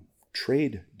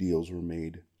trade deals were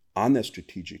made on that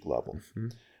strategic level,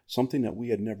 something that we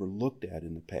had never looked at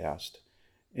in the past.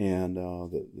 And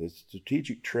the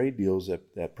strategic trade deals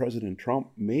that President Trump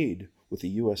made with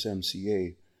the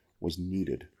USMCA was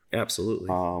needed. Absolutely.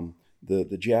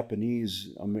 The Japanese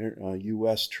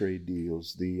U.S. trade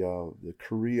deals, the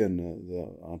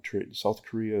Korean, South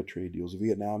Korea trade deals, the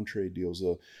Vietnam trade deals,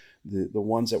 the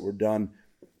ones that were done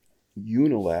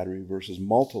unilaterally versus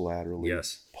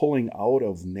multilaterally, pulling out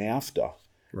of NAFTA,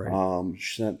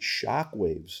 sent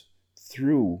shockwaves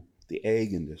through the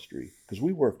ag industry because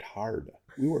we worked hard.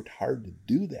 We worked hard to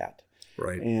do that.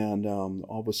 Right. And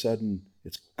all of a sudden,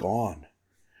 it's gone.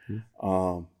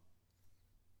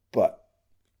 But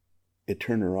it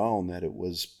turned around that it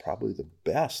was probably the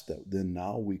best that then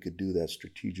now we could do that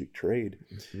strategic trade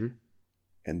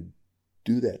and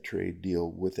do that trade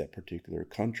deal with that particular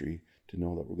country to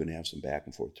know that we're going to have some back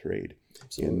and forth trade.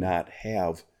 Absolutely. And not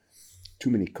have too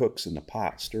many cooks in the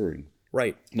pot stirring.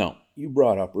 Right. Now, you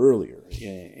brought up earlier,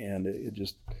 and it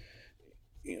just,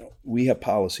 we have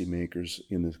policymakers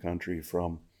in this country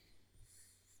from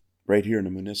right here in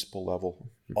the municipal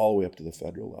level all the way up to the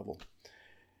federal level.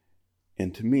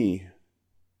 And to me,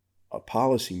 a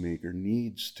policymaker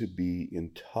needs to be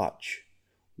in touch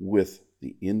with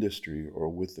the industry or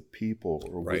with the people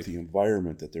or with the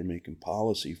environment that they're making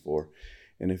policy for.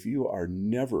 And if you are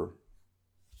never,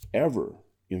 ever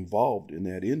involved in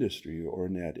that industry or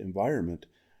in that environment,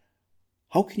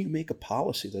 how can you make a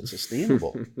policy that's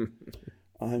sustainable?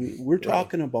 I mean, we're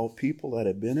talking about people that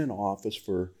have been in office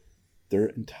for their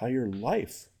entire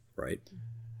life. Right.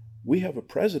 We have a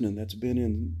president that's been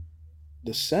in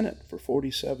the Senate for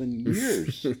 47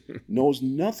 years, knows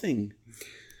nothing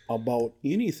about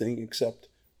anything except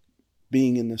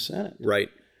being in the Senate. Right.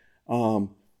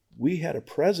 We had a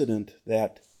president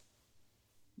that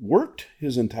worked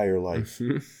his entire life,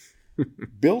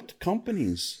 built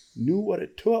companies, knew what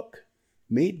it took,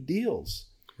 made deals.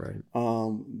 Right.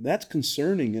 That's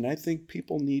concerning, and I think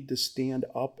people need to stand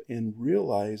up and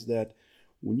realize that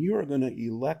when you are going to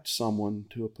elect someone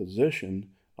to a position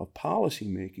of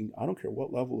policymaking, I don't care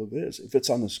what level it is, if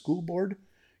it's on the school board,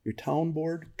 your town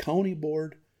board, county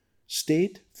board,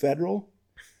 state, federal,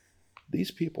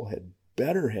 these people had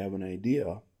better have an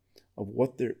idea of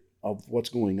what's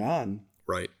going on,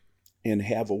 right, and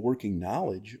have a working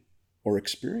knowledge or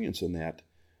experience in that.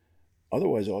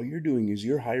 Otherwise, all you're doing is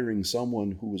you're hiring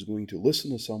someone who is going to listen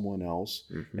to someone else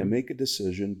and make a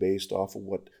decision based off of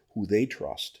who they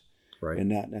trust, and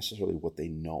not necessarily what they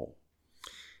know.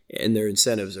 And their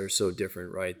incentives are so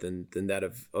different, right, than that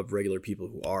of regular people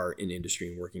who are in industry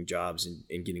and working jobs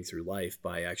and getting through life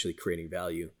by actually creating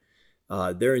value.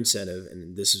 Their incentive,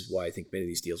 and this is why I think many of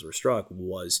these deals were struck,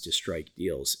 was to strike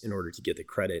deals in order to get the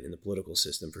credit in the political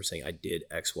system for saying, I did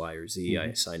X, Y, or Z,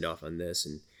 I signed off on this.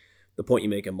 And the point you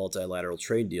make on multilateral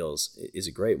trade deals is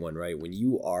a great one, right? When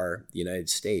you are the United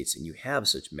States and you have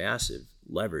such massive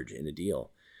leverage in a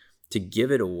deal, to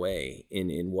give it away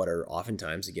in what are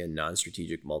oftentimes, again,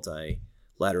 non-strategic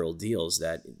multilateral deals,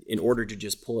 that in order to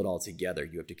just pull it all together,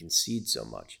 you have to concede so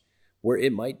much. Where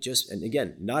it might just, and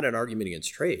again, not an argument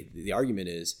against trade. The argument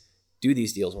is do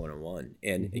these deals one-on-one.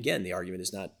 And again, the argument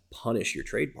is not punish your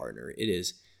trade partner. It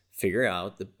is figure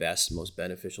out the best, most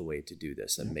beneficial way to do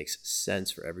this that makes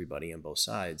sense for everybody on both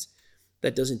sides.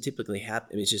 That doesn't typically happen.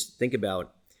 I mean, it's just think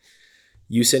about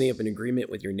you setting up an agreement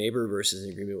with your neighbor versus an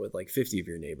agreement with like 50 of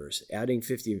your neighbors. Adding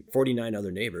 49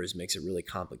 other neighbors makes it really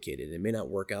complicated. It may not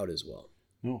work out as well.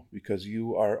 No, because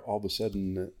you are all of a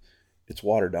sudden, it's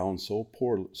watered down so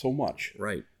much,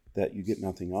 right, that you get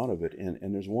nothing out of it.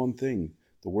 And there's one thing,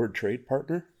 the word trade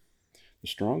partner, the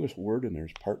strongest word in there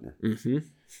is partner.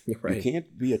 Right. You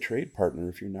can't be a trade partner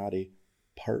if you're not a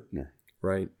partner.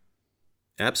 Right.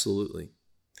 Absolutely.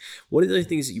 One of the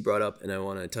things that you brought up, and I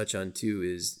want to touch on too,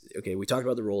 is, okay, we talked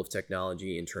about the role of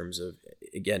technology in terms of,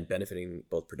 again, benefiting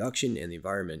both production and the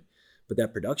environment, but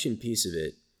that production piece of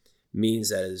it means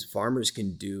that as farmers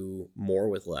can do more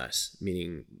with less,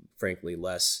 meaning, frankly,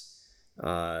 less,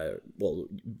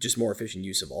 just more efficient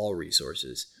use of all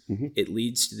resources, it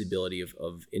leads to the ability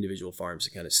of individual farms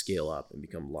to kind of scale up and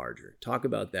become larger. Talk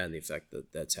about that and the effect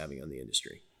that that's having on the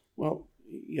industry. Well,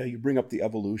 yeah, you bring up the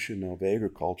evolution of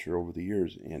agriculture over the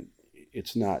years, and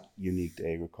it's not unique to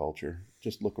agriculture.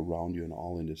 Just look around you in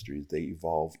all industries. They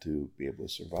evolve to be able to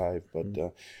survive.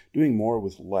 But doing more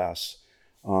with less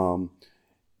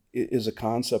is a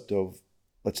concept of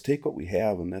let's take what we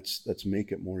have and let's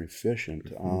make it more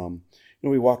efficient.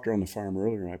 We walked around the farm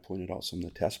earlier, and I pointed out some of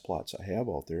the test plots I have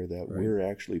out there that we're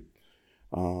actually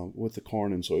with the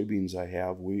corn and soybeans I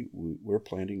have, we're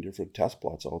planting different test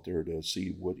plots out there to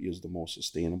see what is the most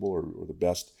sustainable or the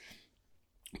best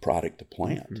product to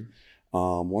plant.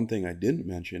 One thing I didn't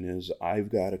mention is I've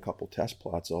got a couple test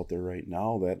plots out there right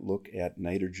now that look at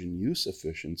nitrogen use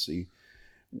efficiency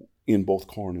in both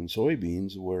corn and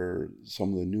soybeans, where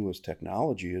some of the newest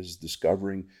technology is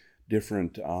discovering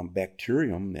different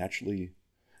bacterium, naturally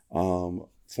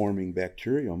forming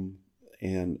bacterium,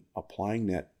 and applying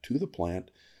that to the plant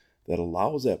that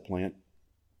allows that plant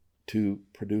to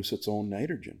produce its own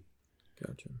nitrogen.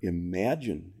 Gotcha.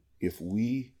 Imagine if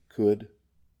we could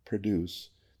produce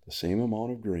the same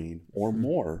amount of grain or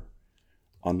more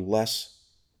on less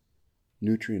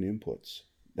nutrient inputs.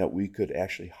 that we could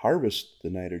actually harvest the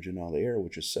nitrogen out of the air,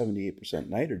 which is 78%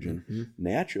 nitrogen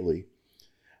naturally,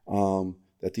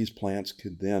 that these plants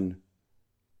could then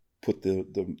put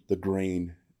the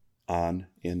grain on,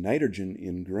 and nitrogen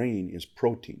in grain is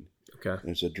protein. Okay.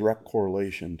 There's a direct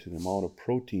correlation to the amount of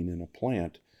protein in a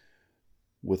plant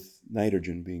with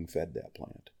nitrogen being fed that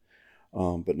plant.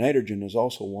 But nitrogen is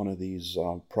also one of these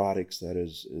products that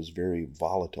is very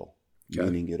volatile,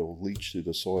 meaning it'll leach through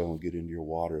the soil and get into your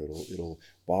water. It'll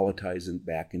volatilize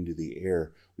back into the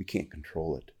air. We can't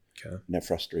control it. Okay. And that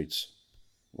frustrates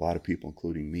a lot of people,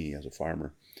 including me as a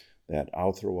farmer, that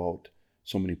I'll throw out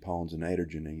so many pounds of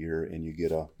nitrogen a year, and you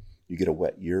get a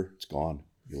wet year, it's gone.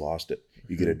 You lost it.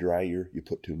 You get a dry year, you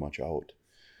put too much out.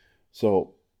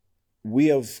 So we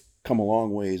have come a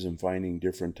long ways in finding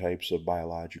different types of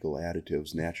biological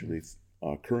additives, naturally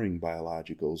occurring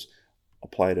biologicals,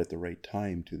 applied at the right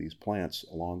time to these plants,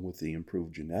 along with the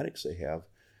improved genetics they have,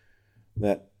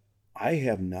 that I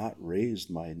have not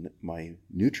raised my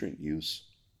nutrient use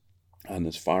on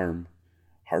this farm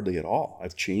hardly at all.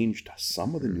 I've changed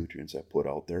some of the nutrients I put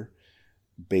out there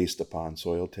based upon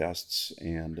soil tests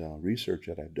and research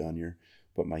that I've done here,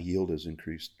 but my yield has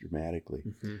increased dramatically.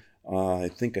 I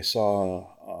think I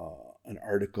saw an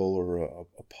article or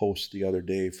a post the other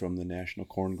day from the National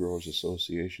Corn Growers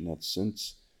Association that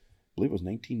since, I believe it was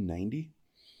 1990,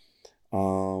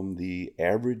 the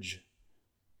average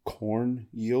corn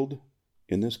yield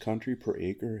in this country per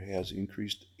acre has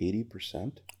increased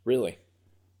 80%. Really?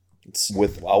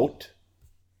 Without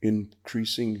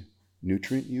increasing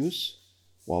nutrient use,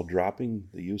 while dropping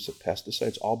the use of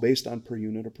pesticides, all based on per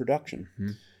unit of production.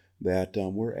 That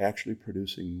we're actually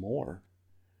producing more,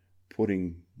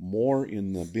 putting more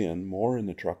in the bin, more in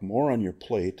the truck, more on your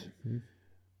plate,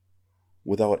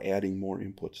 without adding more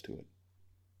inputs to it.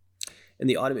 And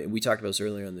we talked about this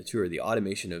earlier on the tour, the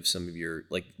automation of some of your,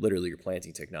 like literally your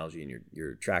planting technology and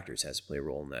your tractors has to play a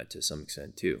role in that to some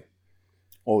extent too.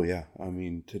 Oh yeah, I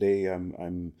mean today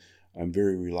I'm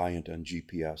very reliant on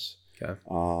GPS. Okay.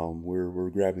 We're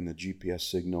grabbing the GPS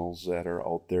signals that are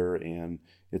out there, and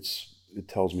it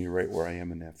tells me right where I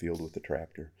am in that field with the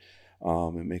tractor,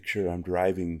 and make sure I'm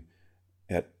driving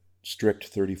at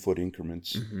strict 30-foot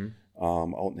increments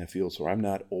out in that field, so I'm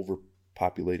not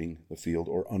overpopulating the field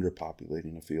or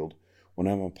underpopulating the field. When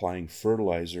I'm applying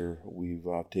fertilizer, we've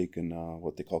taken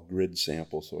what they call grid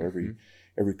samples. So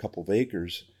every couple of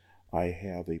acres, I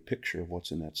have a picture of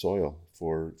what's in that soil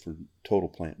for total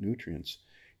plant nutrients,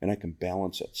 and I can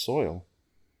balance that soil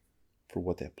for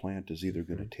what that plant is either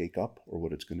going to take up or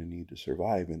what it's going to need to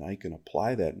survive, and I can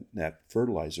apply that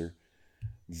fertilizer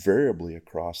variably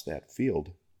across that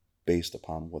field based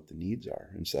upon what the needs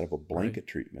are instead of a blanket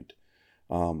treatment.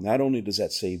 Not only does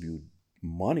that save you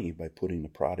money by putting the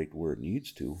product where it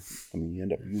needs to, I mean, you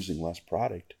end up using less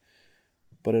product,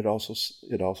 but it also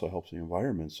helps the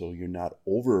environment. So you're not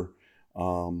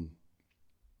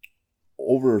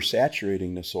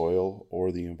oversaturating the soil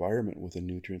or the environment with a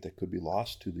nutrient that could be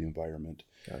lost to the environment.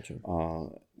 Gotcha.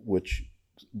 Which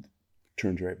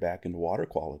turns right back into water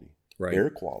quality, air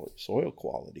quality, soil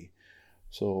quality.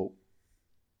 So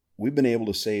we've been able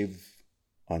to save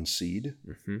on seed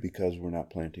because we're not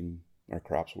planting our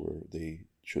crops where they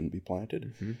shouldn't be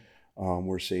planted.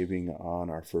 We're saving on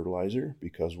our fertilizer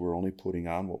because we're only putting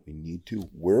on what we need to,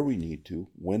 where we need to,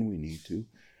 when we need to.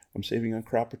 I'm saving on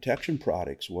crop protection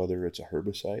products, whether it's a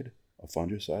herbicide, a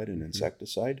fungicide, an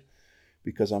insecticide,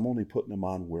 because I'm only putting them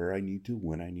on where I need to,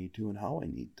 when I need to, and how I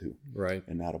need to. Right.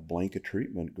 And not a blanket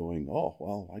treatment going, oh,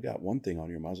 well, I got one thing on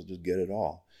here, might as well just get it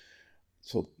all.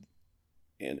 So,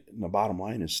 and the bottom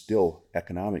line is still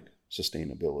economic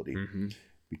sustainability,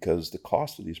 because the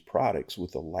cost of these products,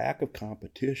 with the lack of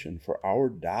competition for our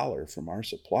dollar from our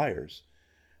suppliers,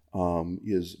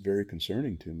 is very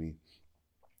concerning to me.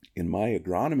 In my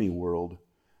agronomy world,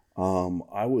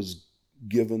 I was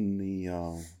given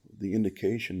the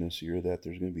indication this year that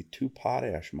there's going to be 2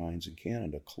 potash mines in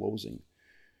Canada closing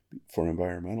for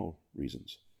environmental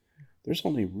reasons. There's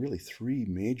only really 3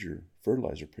 major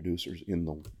fertilizer producers in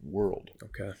the world.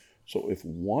 Okay. So if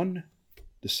one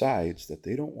decides that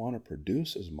they don't want to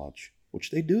produce as much, which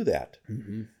they do that,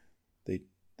 the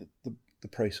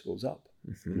price goes up.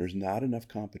 And there's not enough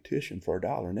competition for a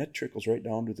dollar. And that trickles right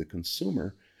down to the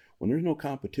consumer. When there's no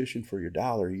competition for your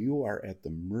dollar, you are at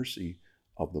the mercy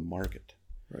of the market.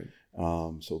 Right.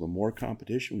 So the more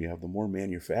competition we have, the more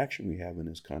manufacturing we have in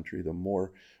this country, the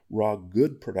more raw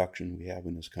good production we have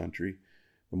in this country,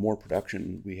 the more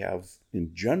production we have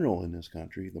in general in this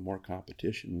country, the more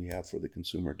competition we have for the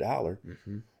consumer dollar,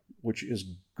 which is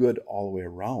good all the way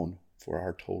around for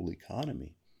our total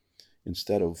economy.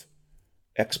 Instead of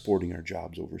exporting our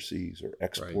jobs overseas or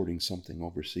exporting something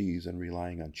overseas and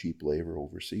relying on cheap labor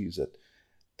overseas, that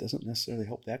doesn't necessarily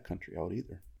help that country out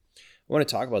either. I want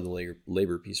to talk about the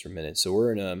labor piece for a minute. So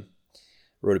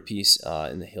wrote a piece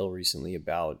in the Hill recently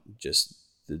about just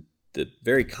the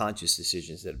very conscious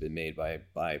decisions that have been made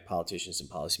by politicians and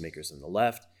policymakers on the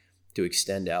left to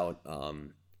extend out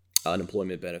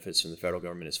unemployment benefits from the federal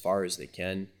government as far as they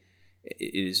can.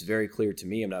 It is very clear to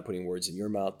me, I'm not putting words in your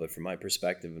mouth, but from my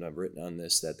perspective, and I've written on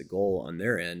this, that the goal on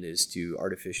their end is to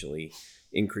artificially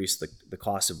increase the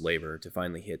cost of labor to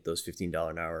finally hit those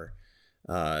 $15 an hour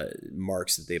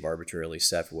marks that they've arbitrarily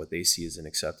set for what they see as an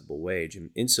acceptable wage. And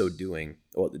in so doing,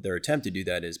 their attempt to do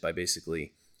that is by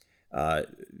basically not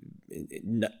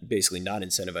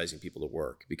incentivizing people to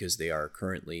work because they are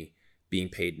currently being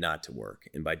paid not to work.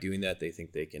 And by doing that, they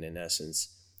think they can, in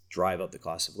essence, drive up the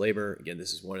cost of labor. Again,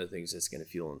 this is one of the things that's going to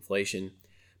fuel inflation.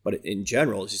 But in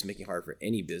general, it's just making it hard for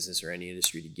any business or any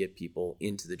industry to get people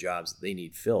into the jobs that they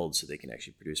need filled so they can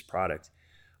actually produce product.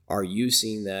 Are you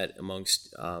seeing that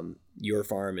amongst your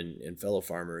farm and fellow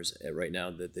farmers right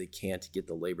now, that they can't get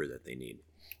the labor that they need?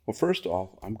 Well, first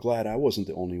off, I'm glad I wasn't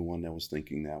the only one that was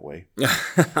thinking that way.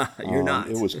 You're not.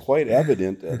 It was quite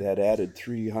evident that added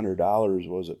 $300,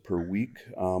 was it, per week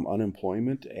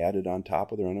unemployment added on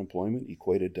top of their unemployment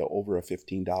equated to over a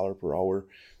 $15 per hour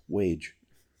wage.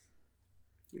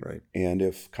 Right. And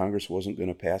if Congress wasn't going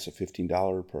to pass a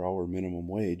 $15 per hour minimum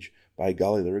wage, by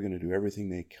golly, they were going to do everything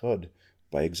they could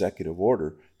by executive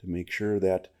order to make sure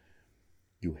that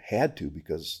you had to,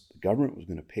 because the government was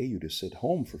going to pay you to sit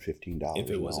home for $15 if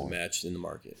it wasn't matched in the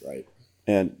market, right?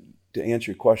 And to answer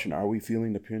your question, are we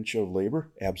feeling the pinch of labor?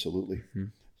 Absolutely. Mm-hmm.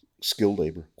 Skilled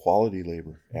labor, quality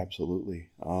labor, absolutely.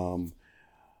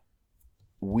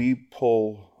 We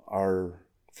pull our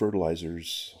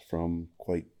fertilizers from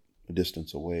quite a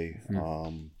distance away.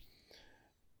 Mm-hmm.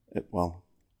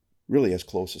 Really as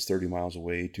close as 30 miles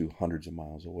away to hundreds of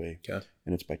miles away. Okay.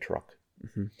 And it's by truck.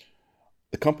 Mm-hmm.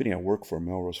 The company I work for,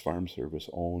 Melrose Farm Service,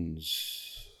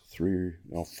 owns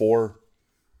 4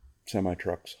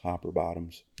 semi-trucks, hopper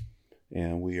bottoms,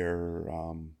 and we are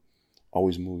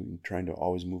trying to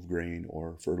always move grain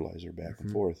or fertilizer back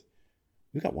and forth.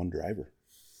 We've got one driver.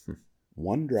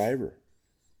 One driver.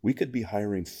 We could be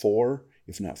hiring 4,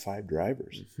 if not 5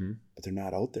 drivers, but they're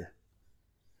not out there.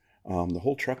 The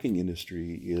whole trucking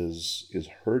industry is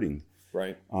hurting.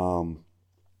 Right.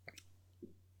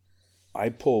 I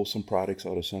pull some products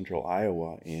out of central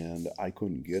Iowa, and I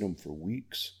couldn't get them for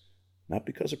weeks, not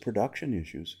because of production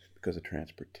issues, because of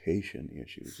transportation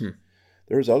issues.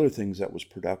 There's other things that was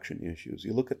production issues.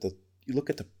 You look at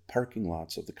the parking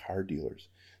lots of the car dealers.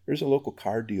 There's a local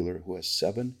car dealer who has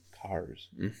 7 cars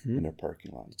in their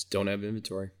parking lot. Just don't have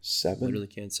inventory. 7 literally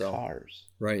can't sell cars.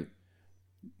 Right.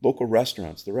 Local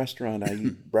restaurants. The restaurant I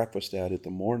eat breakfast at in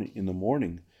the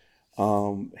morning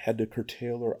had to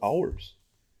curtail their hours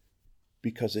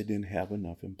because they didn't have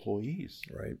enough employees.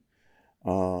 Right.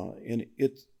 And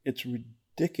it's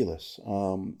ridiculous.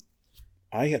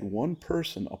 I had one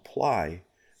person apply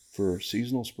for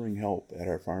seasonal spring help at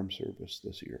our farm service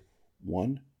this year.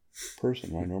 One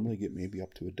person, where I normally get maybe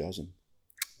up to a dozen.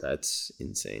 That's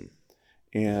insane.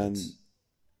 And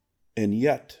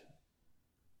yet,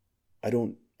 I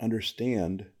don't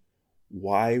understand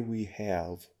why we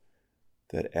have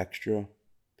that extra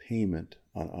payment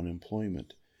on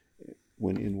unemployment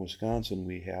when in Wisconsin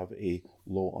we have a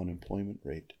low unemployment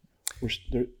rate.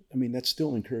 That's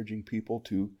still encouraging people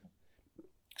to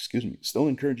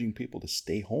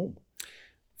stay home.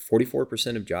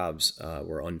 44% of jobs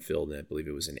were unfilled, and I believe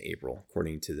it was in April,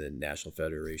 according to the National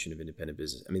Federation of Independent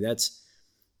Business.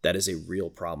 That is a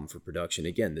real problem for production.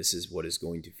 Again, this is what is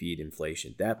going to feed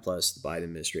inflation. That plus the Biden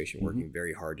administration working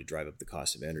very hard to drive up the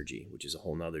cost of energy, which is a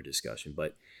whole nother discussion.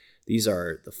 But these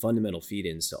are the fundamental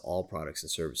feed-ins to all products and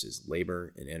services,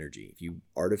 labor and energy. If you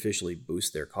artificially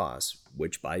boost their costs,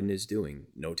 which Biden is doing,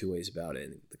 no two ways about it,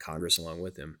 and the Congress along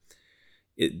with him,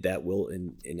 that will,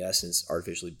 in essence,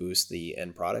 artificially boost the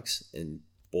end products. And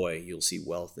boy, you'll see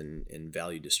wealth and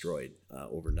value destroyed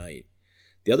overnight.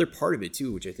 The other part of it,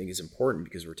 too, which I think is important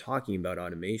because we're talking about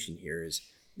automation here is,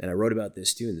 and I wrote about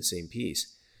this, too, in the same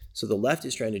piece. So the left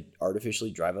is trying to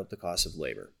artificially drive up the cost of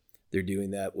labor. They're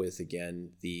doing that with,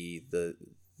 again, the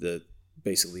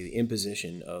basically the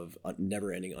imposition of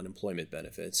never-ending unemployment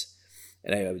benefits.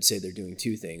 And I would say they're doing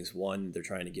 2 things. One, they're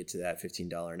trying to get to that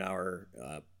 $15 an hour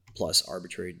plus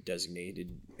arbitrary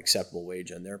designated acceptable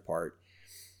wage on their part.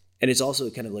 And it's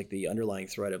also kind of like the underlying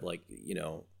threat of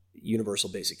universal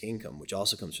basic income, which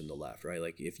also comes from the left, right?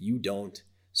 Like if you don't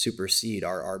supersede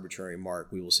our arbitrary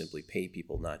mark, we will simply pay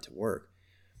people not to work.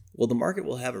 Well, the market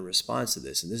will have a response to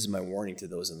this, and this is my warning to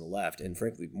those on the left, and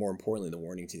frankly, more importantly, the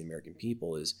warning to the American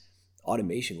people is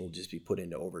automation will just be put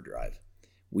into overdrive.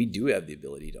 We do have the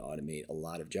ability to automate a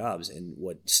lot of jobs, and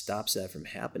what stops that from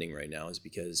happening right now is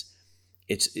because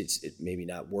it's maybe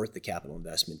not worth the capital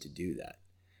investment to do that.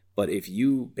 But if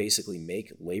you basically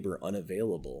make labor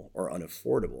unavailable or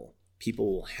unaffordable,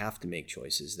 people will have to make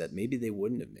choices that maybe they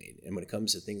wouldn't have made. And when it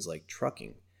comes to things like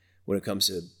trucking, when it comes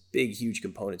to big, huge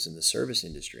components in the service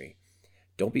industry,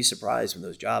 don't be surprised when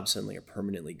those jobs suddenly are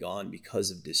permanently gone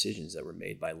because of decisions that were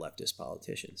made by leftist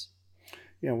politicians.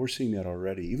 Yeah, we're seeing that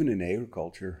already, even in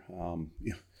agriculture.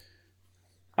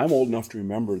 I'm old enough to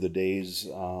remember the days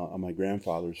on my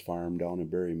grandfather's farm down in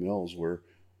Berry Mills where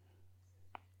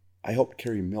I helped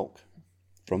carry milk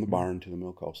from the barn to the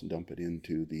milk house and dump it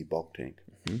into the bulk tank.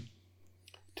 Mm-hmm.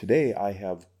 Today, I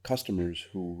have customers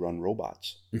who run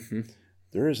robots. Mm-hmm.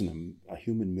 There isn't a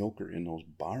human milker in those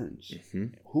barns.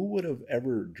 Mm-hmm. Who would have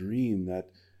ever dreamed that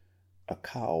a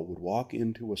cow would walk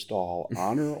into a stall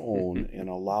on her own and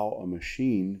allow a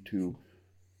machine to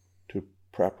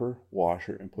prep her, wash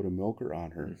her, and put a milker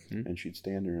on her, mm-hmm. and she'd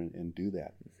stand there and do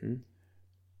that. Mm-hmm.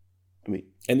 I mean,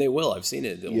 and they will. I've seen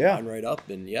it. They'll line right up,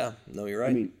 and you're right.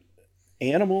 I mean,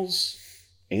 animals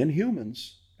and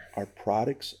humans are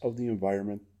products of the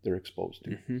environment they're exposed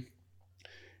to. Mm-hmm.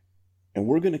 And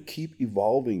we're going to keep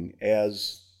evolving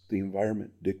as the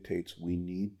environment dictates we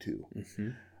need to. Mm-hmm.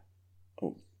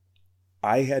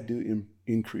 I had to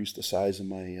increase the size of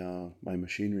my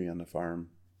machinery on the farm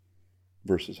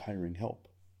versus hiring help.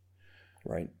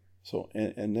 Right. So,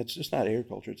 and that's just not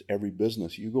agriculture, it's every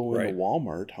business. You go into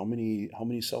Walmart, how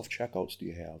many self-checkouts do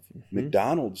you have? Mm-hmm.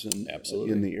 McDonald's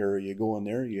in the area, you go in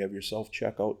there, you have your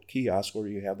self-checkout kiosk where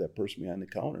you have that person behind the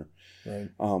counter. Right.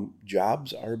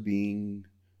 Jobs are being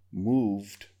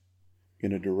moved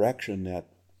in a direction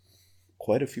that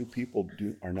quite a few people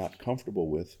are not comfortable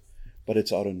with, but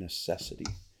it's out of necessity.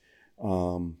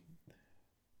 That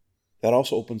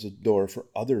also opens a door for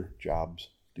other jobs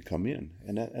to come in,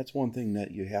 and that's one thing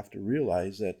that you have to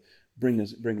realize, that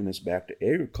bringing this back to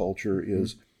agriculture, mm-hmm.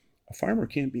 is a farmer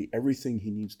can't be everything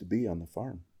he needs to be on the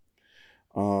farm.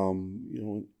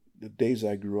 The days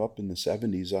I grew up in the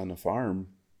 70s on the farm,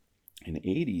 in the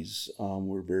 80s,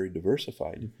 were very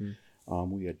diversified.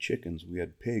 Mm-hmm. We had chickens, we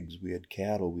had pigs, we had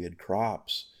cattle, we had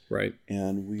crops. Right.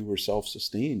 And we were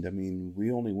self-sustained. I mean, we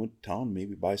only went to town,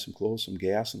 maybe buy some clothes, some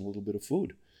gas, and a little bit of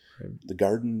food. Right. The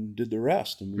garden did the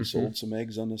rest, and we mm-hmm. sold some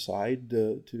eggs on the side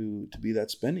to be that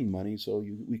spending money, so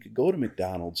we could go to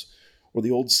McDonald's or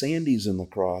the old Sandy's in La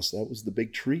Crosse. That was the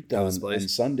big treat on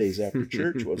Sundays after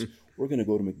church was, we're going to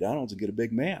go to McDonald's and get a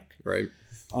Big Mac. Right.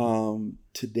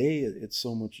 Today, it's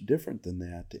so much different than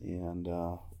that, and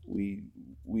we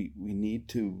need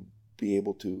to be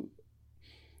able to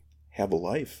have a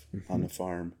life mm-hmm. on the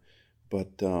farm.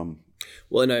 But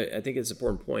well, and I think it's an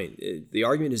important point. The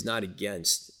argument is not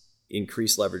against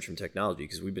increased leverage from technology,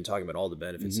 because we've been talking about all the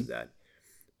benefits mm-hmm. of that.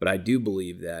 But I do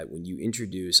believe that when you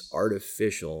introduce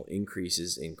artificial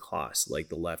increases in costs, like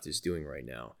the left is doing right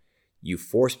now, you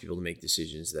force people to make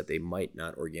decisions that they might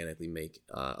not organically make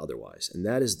otherwise. And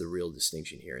that is the real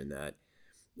distinction here, in that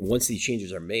once these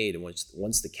changes are made, and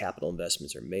once the capital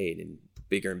investments are made in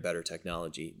bigger and better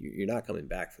technology, you're not coming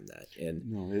back from that. And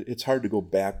no, it's hard to go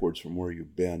backwards from where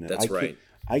you've been. That's right.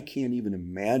 I can't even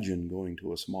imagine going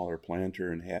to a smaller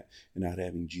planter and not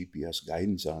having GPS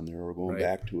guidance on there, or going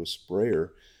back to a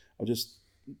sprayer. I was just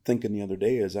thinking the other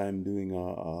day, as I'm doing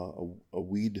a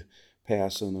weed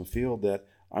pass in the field, that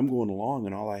I'm going along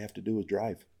and all I have to do is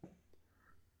drive.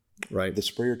 Right. The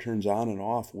sprayer turns on and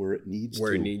off where it needs to.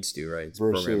 Where it needs to, right. It's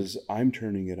versus programmed. I'm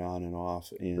turning it on and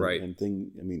off. And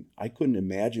I mean, I couldn't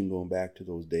imagine going back to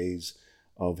those days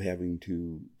of having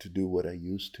to do what I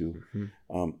used to.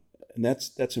 Mm-hmm. And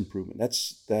that's improvement.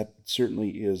 That certainly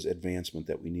is advancement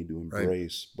that we need to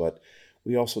embrace. Right. But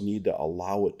we also need to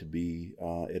allow it to be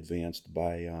advanced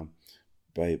by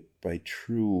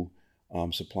true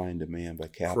supply and demand, by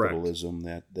capitalism.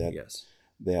 Correct. Yes.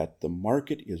 That the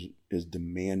market is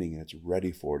demanding, and it's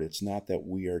ready for it. It's not that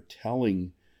we are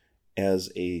telling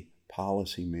as a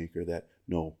policymaker that,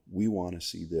 no, we want to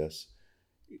see this.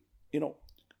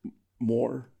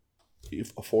 More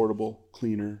if affordable,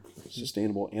 cleaner,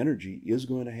 sustainable energy is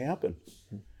going to happen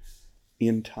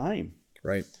in time.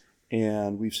 Right.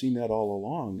 And we've seen that all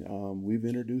along. We've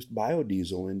introduced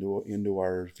biodiesel into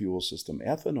our fuel system,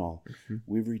 ethanol. Mm-hmm.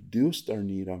 We've reduced our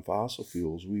need on fossil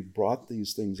fuels. We've brought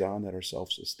these things on that are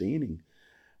self-sustaining.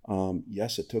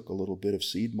 Yes, it took a little bit of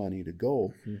seed money to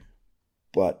go, mm-hmm.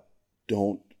 but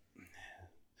don't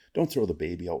throw the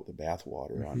baby out with the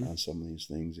bathwater mm-hmm. on some of these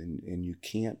things. And you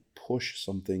can't push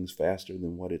some things faster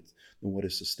than what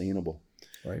is sustainable.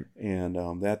 Right.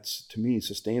 And that's, to me,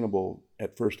 sustainable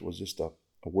at first was just a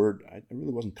word. I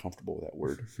really wasn't comfortable with that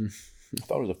word. I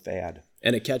thought it was a fad.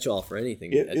 And a catch-all for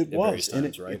anything. It was,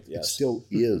 times, and right? It still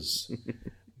is.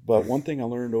 But one thing I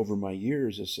learned over my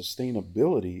years is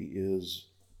sustainability is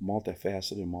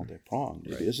multifaceted and multi-pronged.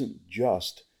 Right. It isn't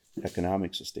just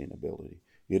economic sustainability.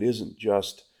 It isn't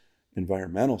just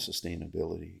environmental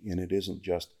sustainability, and it isn't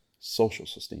just social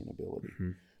sustainability.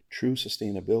 Mm-hmm. True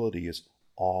sustainability is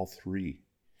all three.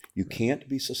 You can't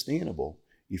be sustainable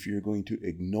if you're going to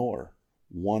ignore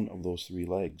one of those three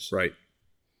legs. Right.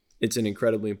 It's an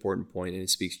incredibly important point, and it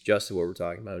speaks just to what we're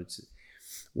talking about.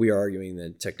 We are arguing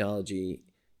that technology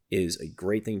is a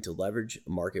great thing to leverage. A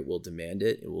market will demand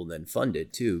it. It will then fund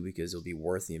it too, because it'll be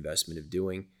worth the investment of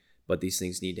doing. But these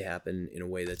things need to happen in a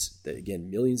way that again,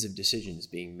 millions of decisions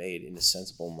being made in a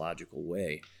sensible and logical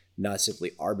way, not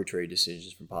simply arbitrary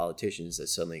decisions from politicians that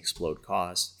suddenly explode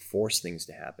costs, force things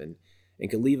to happen, and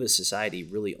can leave a society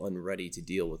really unready to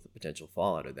deal with the potential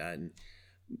fallout of that. And,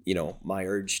 my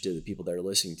urge to the people that are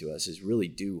listening to us is really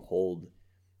do hold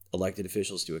elected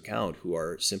officials to account who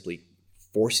are simply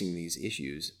forcing these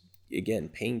issues, again,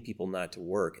 paying people not to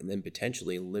work, and then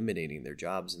potentially eliminating their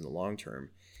jobs in the long term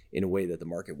in a way that the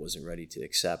market wasn't ready to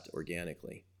accept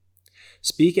organically.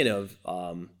 Speaking of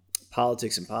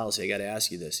politics and policy, I got to ask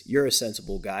you this. You're a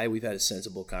sensible guy. We've had a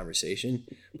sensible conversation,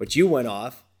 but you went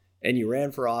off and you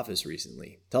ran for office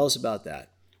recently. Tell us about that.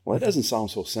 Well, it doesn't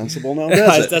sound so sensible now,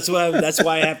 does it? That's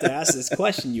why I have to ask this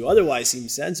question. You otherwise seem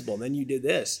sensible, and then you did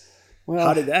this. Well,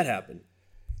 how did that happen?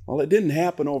 Well, it didn't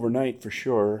happen overnight for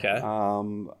sure. Okay.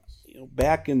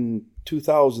 Back in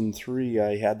 2003,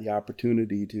 I had the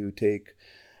opportunity to take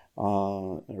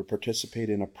or participate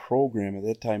in a program at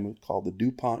that time called the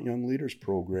DuPont Young Leaders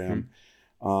Program,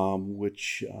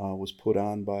 which was put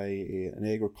on by an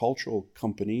agricultural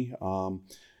company.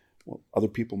 Other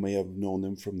people may have known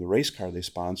them from the race car they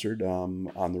sponsored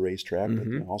on the racetrack,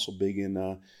 but also big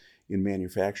in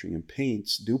manufacturing and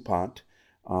paints. DuPont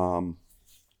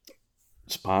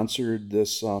sponsored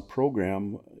this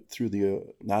program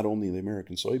through not only the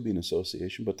American Soybean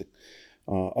Association, but the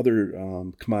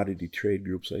other commodity trade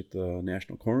groups like the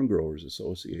National Corn Growers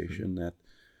Association, that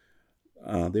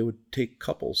they would take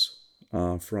couples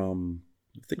from,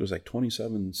 I think it was like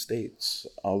 27 states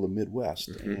out of the Midwest,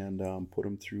 and put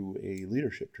them through a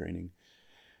leadership training.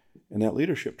 And that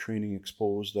leadership training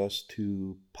exposed us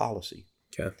to policy.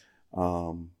 Okay.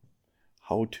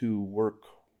 How to work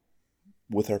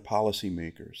with our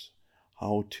policymakers,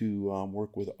 how to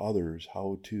work with others,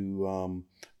 how to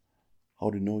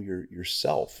know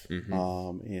yourself,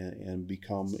 and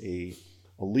become a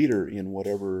leader in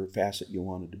whatever facet you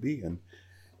wanted to be in.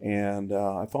 And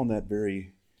I found that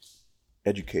very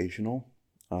educational.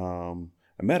 I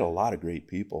met a lot of great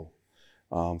people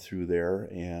through there,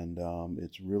 and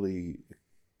it's really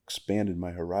expanded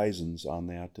my horizons on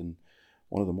that. And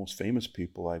one of the most famous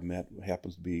people I've met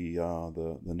happens to be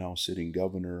the now sitting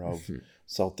governor of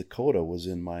South Dakota. Was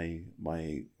in my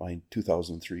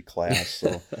 2003 class.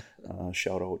 So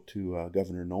shout out to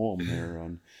Governor Noem there.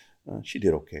 And she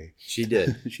did okay. She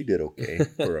did. She did okay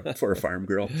for a farm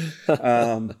girl.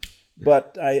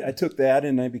 But I took that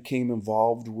and I became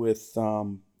involved with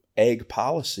ag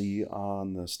policy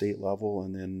on the state level,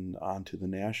 and then on to the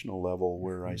national level,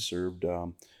 where I served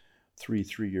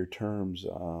three-year terms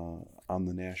on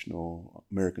the National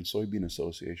American Soybean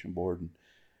Association board, and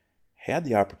had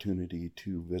the opportunity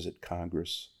to visit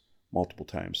Congress multiple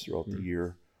times throughout the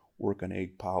year, work on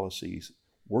ag policies,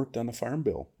 worked on the Farm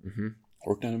Bill,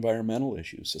 worked on environmental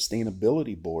issues,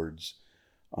 sustainability boards,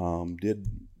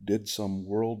 did some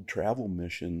world travel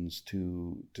missions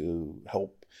to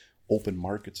help open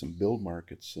markets and build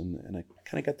markets, and I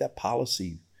kind of got that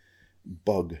policy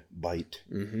bug bite.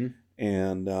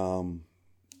 And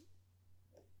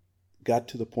got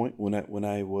to the point when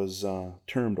I was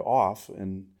termed off,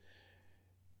 and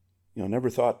never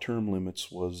thought term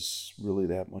limits was really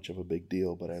that much of a big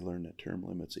deal, but I learned that term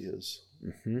limits is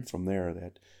from there,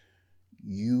 that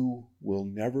you will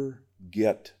never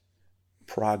get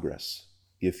progress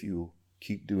if you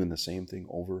keep doing the same thing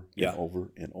over and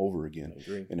over and over again. I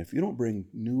agree. And if you don't bring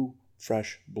new,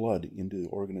 fresh blood into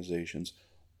organizations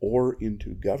or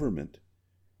into government,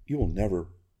 you will never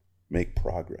make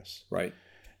progress. Right.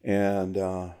 And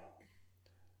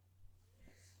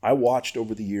I watched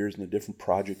over the years and the different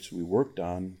projects we worked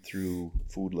on, through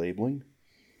food labeling,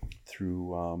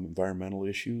 through environmental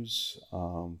issues,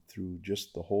 through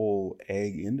just the whole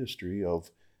ag industry, of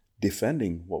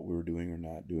defending what we were doing or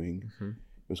not doing. It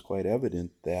was quite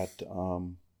evident that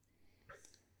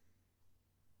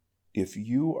if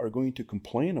you are going to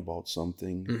complain about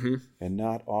something Mm-hmm. and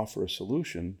not offer a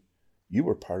solution, you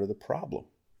were part of the problem.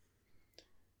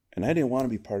 And I didn't want to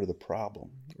be part of the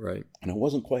problem. Right. And I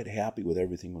wasn't quite happy with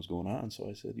everything that was going on. So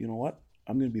I said, you know what?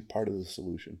 I'm going to be part of the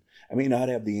solution. I may not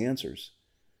have the answers,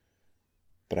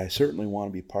 but I certainly want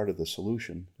to be part of the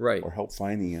solution. Right. Or help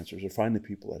find the answers or find the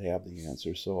people that have the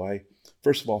answers. So I,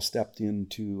 first of all, stepped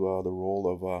into the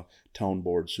role of a town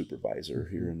board supervisor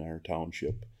here in our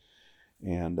township.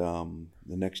 And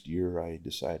the next year I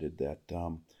decided that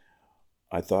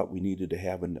I thought we needed to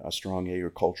have a strong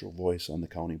agricultural voice on the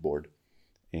county board.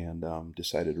 And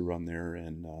decided to run there,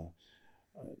 and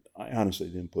I honestly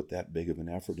didn't put that big of an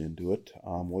effort into it.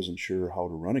 Wasn't sure how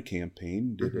to run a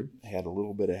campaign. Had a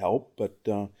little bit of help, but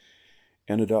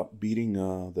ended up beating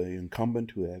the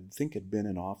incumbent, who I think had been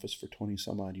in office for 20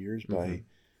 some odd years, by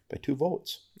 2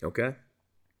 votes. Okay.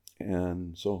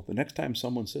 And so the next time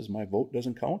someone says my vote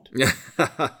doesn't count,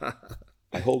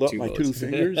 I hold up my 2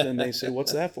 fingers, and they say,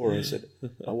 "What's that for?" I said,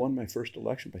 "I won my first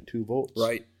election by 2 votes."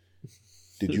 Right.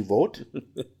 Did you vote?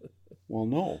 Well,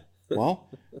 no. Well,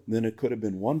 then it could have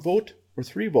been 1 vote or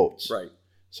 3 votes. Right.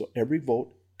 So every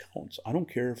vote counts. I don't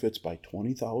care if it's by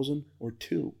 20,000 or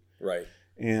 2. Right.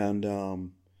 And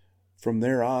from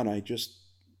there on, I just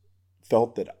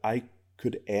felt that I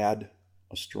could add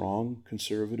a strong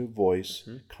conservative voice,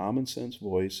 common sense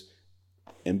voice,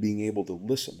 and being able to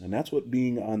listen. And that's what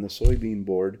being on the soybean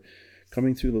board,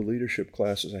 coming through the leadership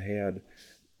classes I had,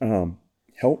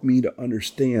 helped me to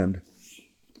understand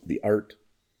the art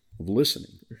of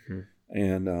listening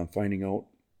and finding out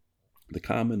the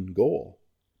common goal,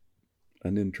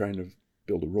 and then trying to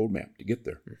build a roadmap to get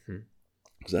there.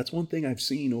 Because that's one thing I've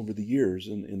seen over the years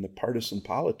in the partisan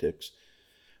politics,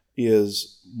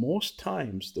 is most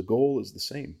times the goal is the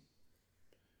same.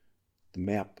 The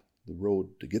map, the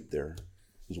road to get there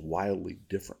is wildly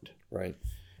different. Right.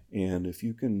 And if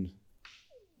you can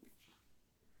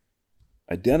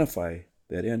identify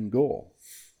that end goal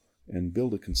and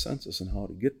build a consensus on how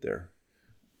to get there,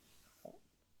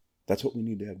 that's what we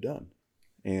need to have done.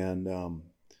 And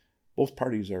both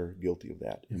parties are guilty of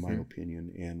that, in my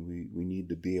opinion, and we need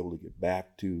to be able to get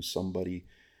back to somebody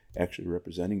actually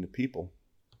representing the people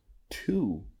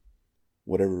to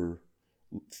whatever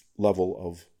level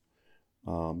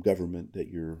of government that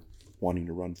you're wanting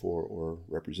to run for or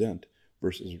represent,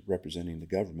 versus representing the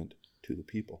government to the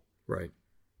people. Right.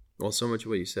 Well, so much of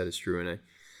what you said is true, and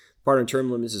part of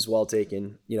term limits is well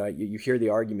taken. You hear the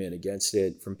argument against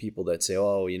it from people that say,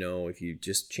 "Oh, if you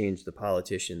just change the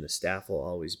politician, the staff will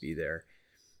always be there."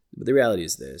 But the reality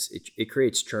is this: it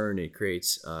creates churn, it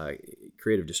creates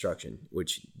creative destruction,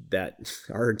 which that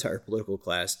our entire political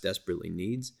class desperately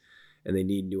needs, and they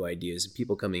need new ideas and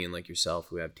people coming in like yourself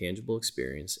who have tangible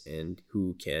experience and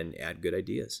who can add good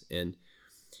ideas. And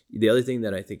the other thing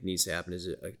that I think needs to happen is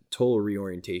a total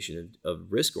reorientation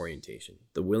of risk orientation,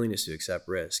 the willingness to accept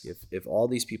risk. If all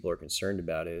these people are concerned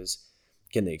about is,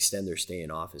 can they extend their stay in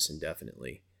office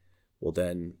indefinitely? Well,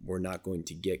 then we're not going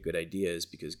to get good ideas,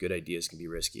 because good ideas can be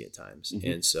risky at times.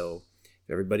 And so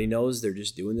if everybody knows they're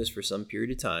just doing this for some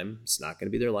period of time, it's not going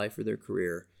to be their life or their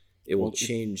career, it will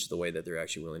change the way that they're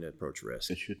actually willing to approach risk.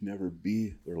 It should never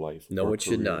be their life. No, it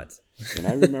should not. And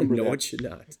I remember no, it should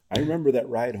not. I remember that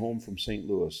ride home from St.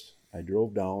 Louis. I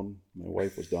drove down. My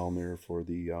wife was down there for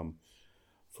the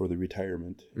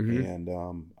retirement, and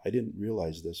I didn't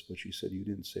realize this, but she said, "You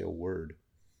didn't say a word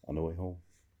on the way home,"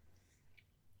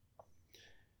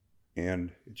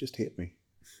 and it just hit me.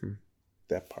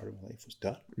 That part of my life was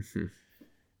done,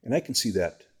 and I can see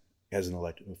that as an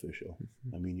elected official.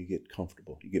 I mean, you get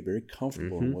comfortable. You get very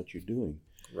comfortable in what you're doing.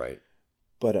 Right.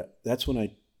 But that's when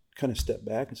I kind of stepped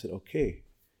back and said, okay,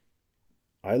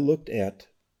 I looked at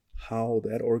how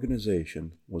that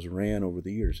organization was ran over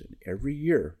the years. And every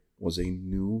year was a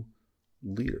new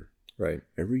leader. Right.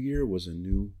 Every year was a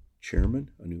new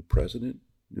chairman, a new president,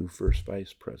 new first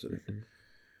vice president.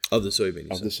 Of the Soybean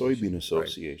Association. Of the Soybean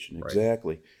Association, right.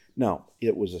 Exactly. Right. Now,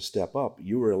 it was a step up.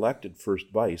 You were elected first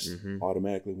vice,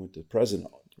 automatically went to president,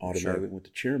 automatically went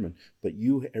to chairman. But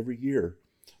you, every year,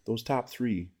 those top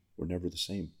 3 were never the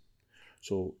same.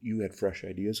 So you had fresh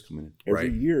ideas coming in.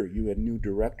 Every year, you had new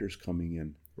directors coming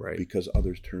in because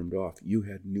others termed off. You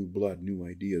had new blood, new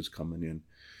ideas coming in.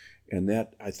 And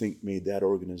that, I think, made that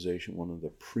organization one of the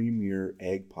premier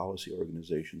ag policy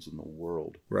organizations in the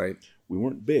world. Right. We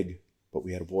weren't big, but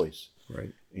we had a voice.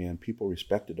 Right. And people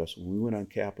respected us. When we went on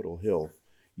Capitol Hill,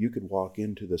 you could walk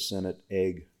into the Senate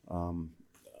Ag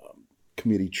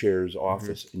Committee Chair's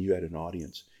office and you had an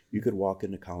audience. You could walk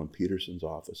into Colin Peterson's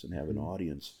office and have an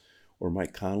audience, or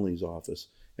Mike Connolly's office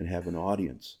and have an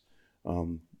audience.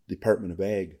 Department of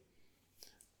Ag.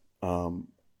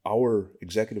 our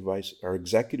executive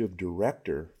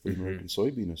director for the American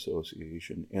Soybean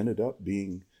Association ended up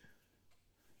being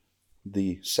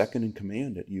the second in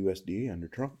command at USDA under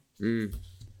Trump.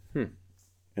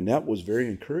 And that was very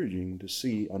encouraging to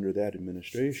see under that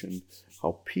administration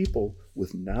how people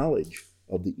with knowledge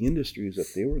of the industries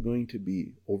that they were going to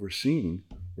be overseeing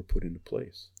were put into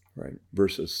place. Right.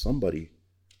 Versus somebody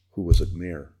who was a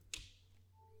mayor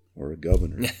or a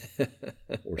governor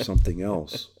or something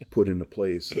else put into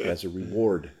place as a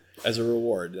reward. As a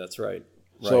reward, that's right.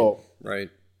 So right.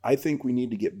 I think we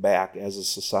need to get back as a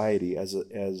society, as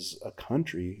a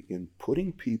country, in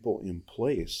putting people in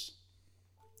place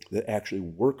that actually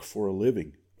work for a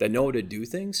living. That know how to do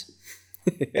things?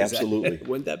 Absolutely.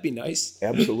 Wouldn't that be nice?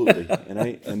 Absolutely.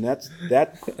 And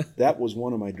that was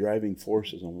one of my driving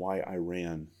forces on why I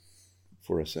ran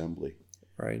for assembly.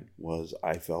 Right. Was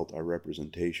I felt our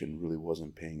representation really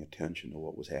wasn't paying attention to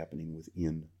what was happening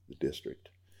within the district.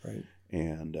 Right.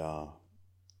 And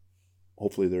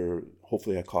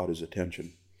hopefully I caught his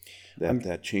attention.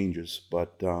 That changes.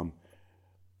 But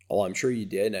I'm sure you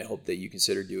did, and I hope that you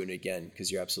consider doing it again,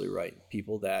 because you're absolutely right.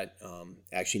 People that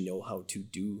actually know how to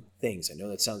do things. I know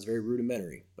that sounds very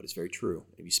rudimentary, but it's very true.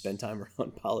 If you spend time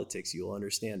around politics, you'll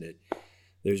understand it.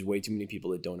 There's way too many people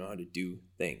that don't know how to do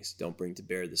things, don't bring to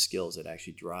bear the skills that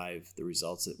actually drive the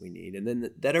results that we need, and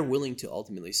then that are willing to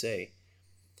ultimately say,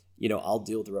 I'll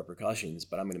deal with the repercussions,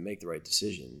 but I'm going to make the right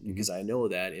decision, because I know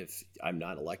that if I'm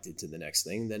not elected to the next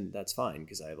thing, then that's fine,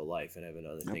 because I have a life and I have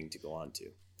another thing to go on to.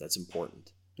 That's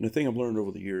important. And the thing I've learned over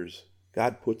the years,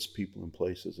 God puts people in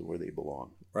places where they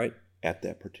belong. Right. At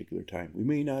that particular time. We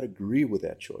may not agree with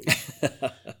that choice,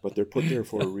 but they're put there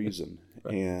for a reason.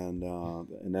 Right.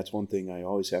 And that's one thing I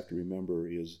always have to remember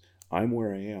is I'm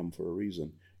where I am for a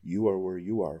reason. You are where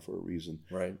you are for a reason.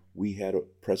 Right. We had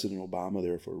President Obama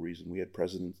there for a reason. We had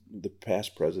the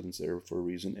past presidents there for a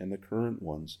reason, and the current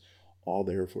ones all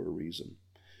there for a reason.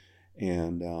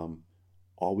 And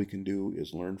all we can do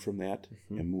is learn from that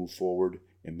and move forward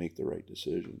and make the right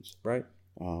decisions. Right.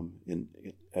 And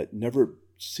it never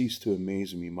ceased to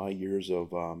amaze me, my years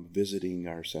of visiting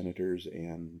our senators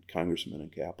and congressmen in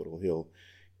Capitol Hill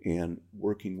and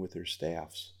working with their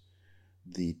staffs,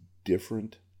 the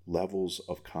different levels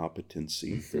of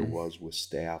competency there was with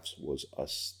staffs was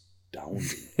astounding.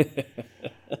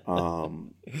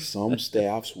 Some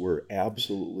staffs were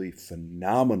absolutely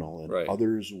phenomenal, and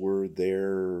others were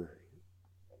there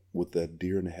with that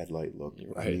deer in the headlight look.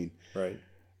 Right. I mean, right.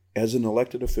 As an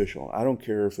elected official, I don't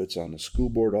care if it's on the school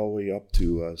board all the way up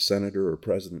to a senator or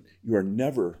president, you are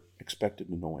never expected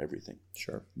to know everything.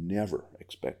 Sure. Never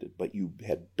expected. But you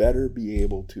had better be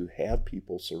able to have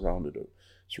people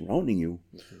surrounding you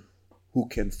who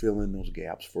can fill in those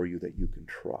gaps for you that you can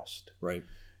trust. Right.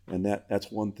 And that's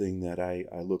one thing that I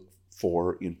look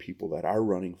for in people that are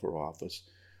running for office,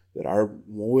 that are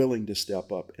willing to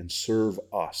step up and serve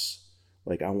us.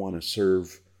 Like I want to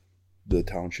serve the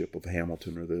township of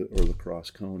Hamilton or La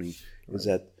Crosse County, is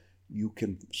that you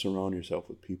can surround yourself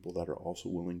with people that are also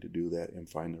willing to do that and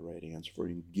find the right answer for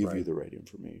you and give you the right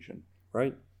information.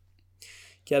 Right.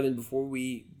 Kevin, before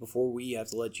we have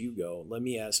to let you go, let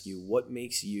me ask you, what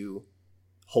makes you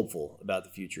hopeful about the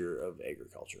future of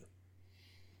agriculture?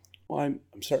 Well, I'm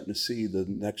starting to see the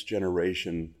next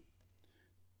generation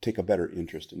take a better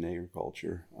interest in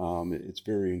agriculture. It's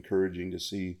very encouraging to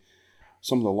see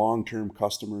some of the long-term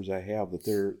customers I have, that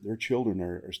their children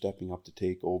are stepping up to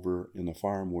take over in the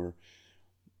farm where,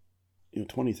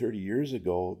 20, 30 years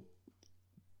ago,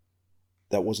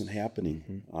 that wasn't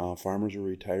happening. Farmers are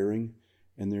retiring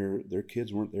and their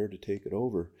kids weren't there to take it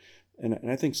over. And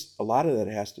I think a lot of that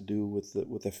has to do with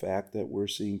the fact that we're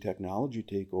seeing technology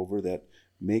take over that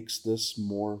makes this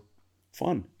more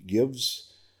fun,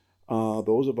 gives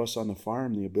those of us on the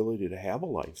farm the ability to have a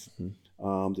life.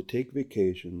 To take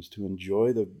vacations, to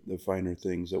enjoy the finer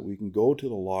things, that we can go to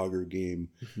the logger game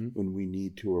when we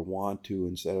need to or want to,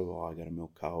 instead of, I got to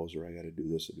milk cows or I got to do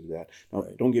this or do that. Now,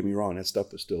 don't get me wrong, that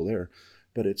stuff is still there,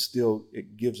 but it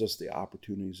gives us the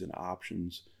opportunities and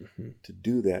options to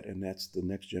do that. And that's the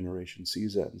next generation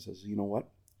sees that and says, you know what,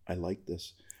 I like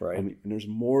this. Right. I mean, and there's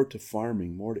more to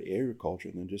farming, more to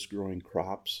agriculture than just growing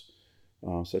crops.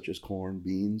 Such as corn,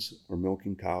 beans, or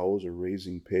milking cows, or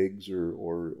raising pigs,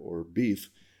 or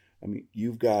beef. I mean,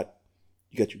 you got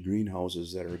your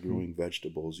greenhouses that are growing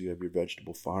vegetables. You have your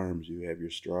vegetable farms. You have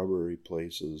your strawberry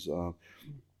places.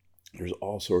 There's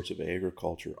all sorts of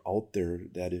agriculture out there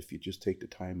that, if you just take the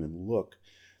time and look,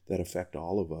 that affect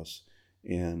all of us.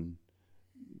 And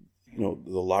the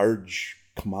large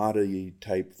commodity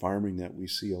type farming that we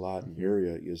see a lot in the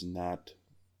area is not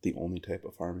the only type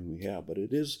of farming we have, but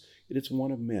it's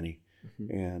one of many.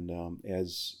 And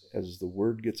as the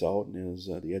word gets out and as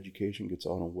the education gets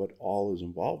out on what all is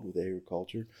involved with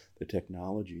agriculture, the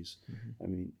technologies, I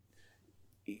mean,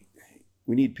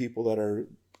 we need people that are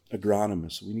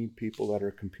agronomists. We need people that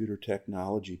are computer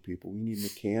technology people. We need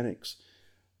mechanics.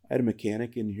 I had a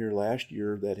mechanic in here last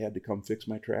year that had to come fix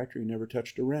my tractor. He never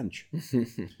touched a wrench.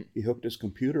 He hooked his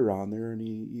computer on there and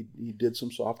he did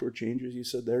some software changes. He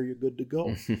said, there, you're good to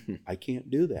go. I can't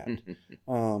do that.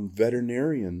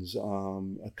 Veterinarians,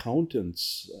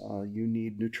 accountants, you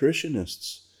need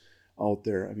nutritionists out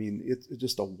there. I mean, it's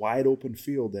just a wide open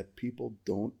field that people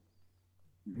don't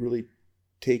really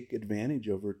take advantage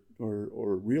of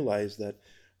or realize that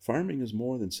farming is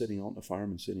more than sitting out on the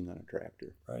farm and sitting on a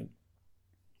tractor. Right.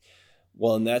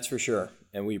 Well, and that's for sure.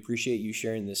 And we appreciate you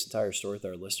sharing this entire story with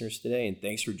our listeners today. And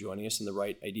thanks for joining us in the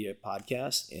Right Idea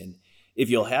podcast. And if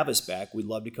you'll have us back, we'd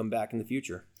love to come back in the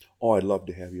future. Oh, I'd love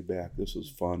to have you back. This was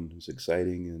fun. It was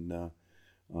exciting. And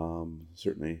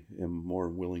certainly am more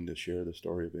willing to share the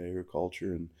story of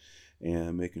agriculture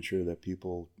and making sure that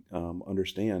people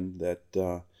understand that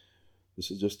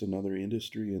this is just another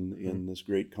industry in this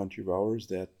great country of ours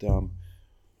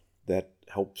that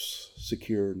helps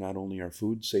secure not only our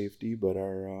food safety, but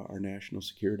our national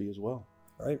security as well.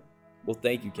 All right. Well,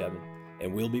 thank you, Kevin.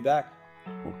 And we'll be back.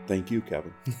 Well, thank you,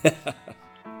 Kevin.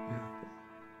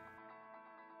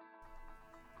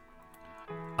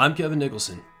 I'm Kevin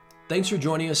Nicholson. Thanks for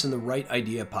joining us in the Right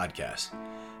Idea podcast.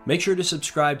 Make sure to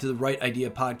subscribe to the Right Idea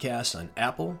podcast on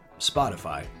Apple,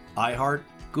 Spotify, iHeart,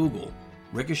 Google,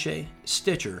 Ricochet,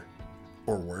 Stitcher,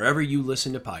 or wherever you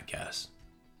listen to podcasts.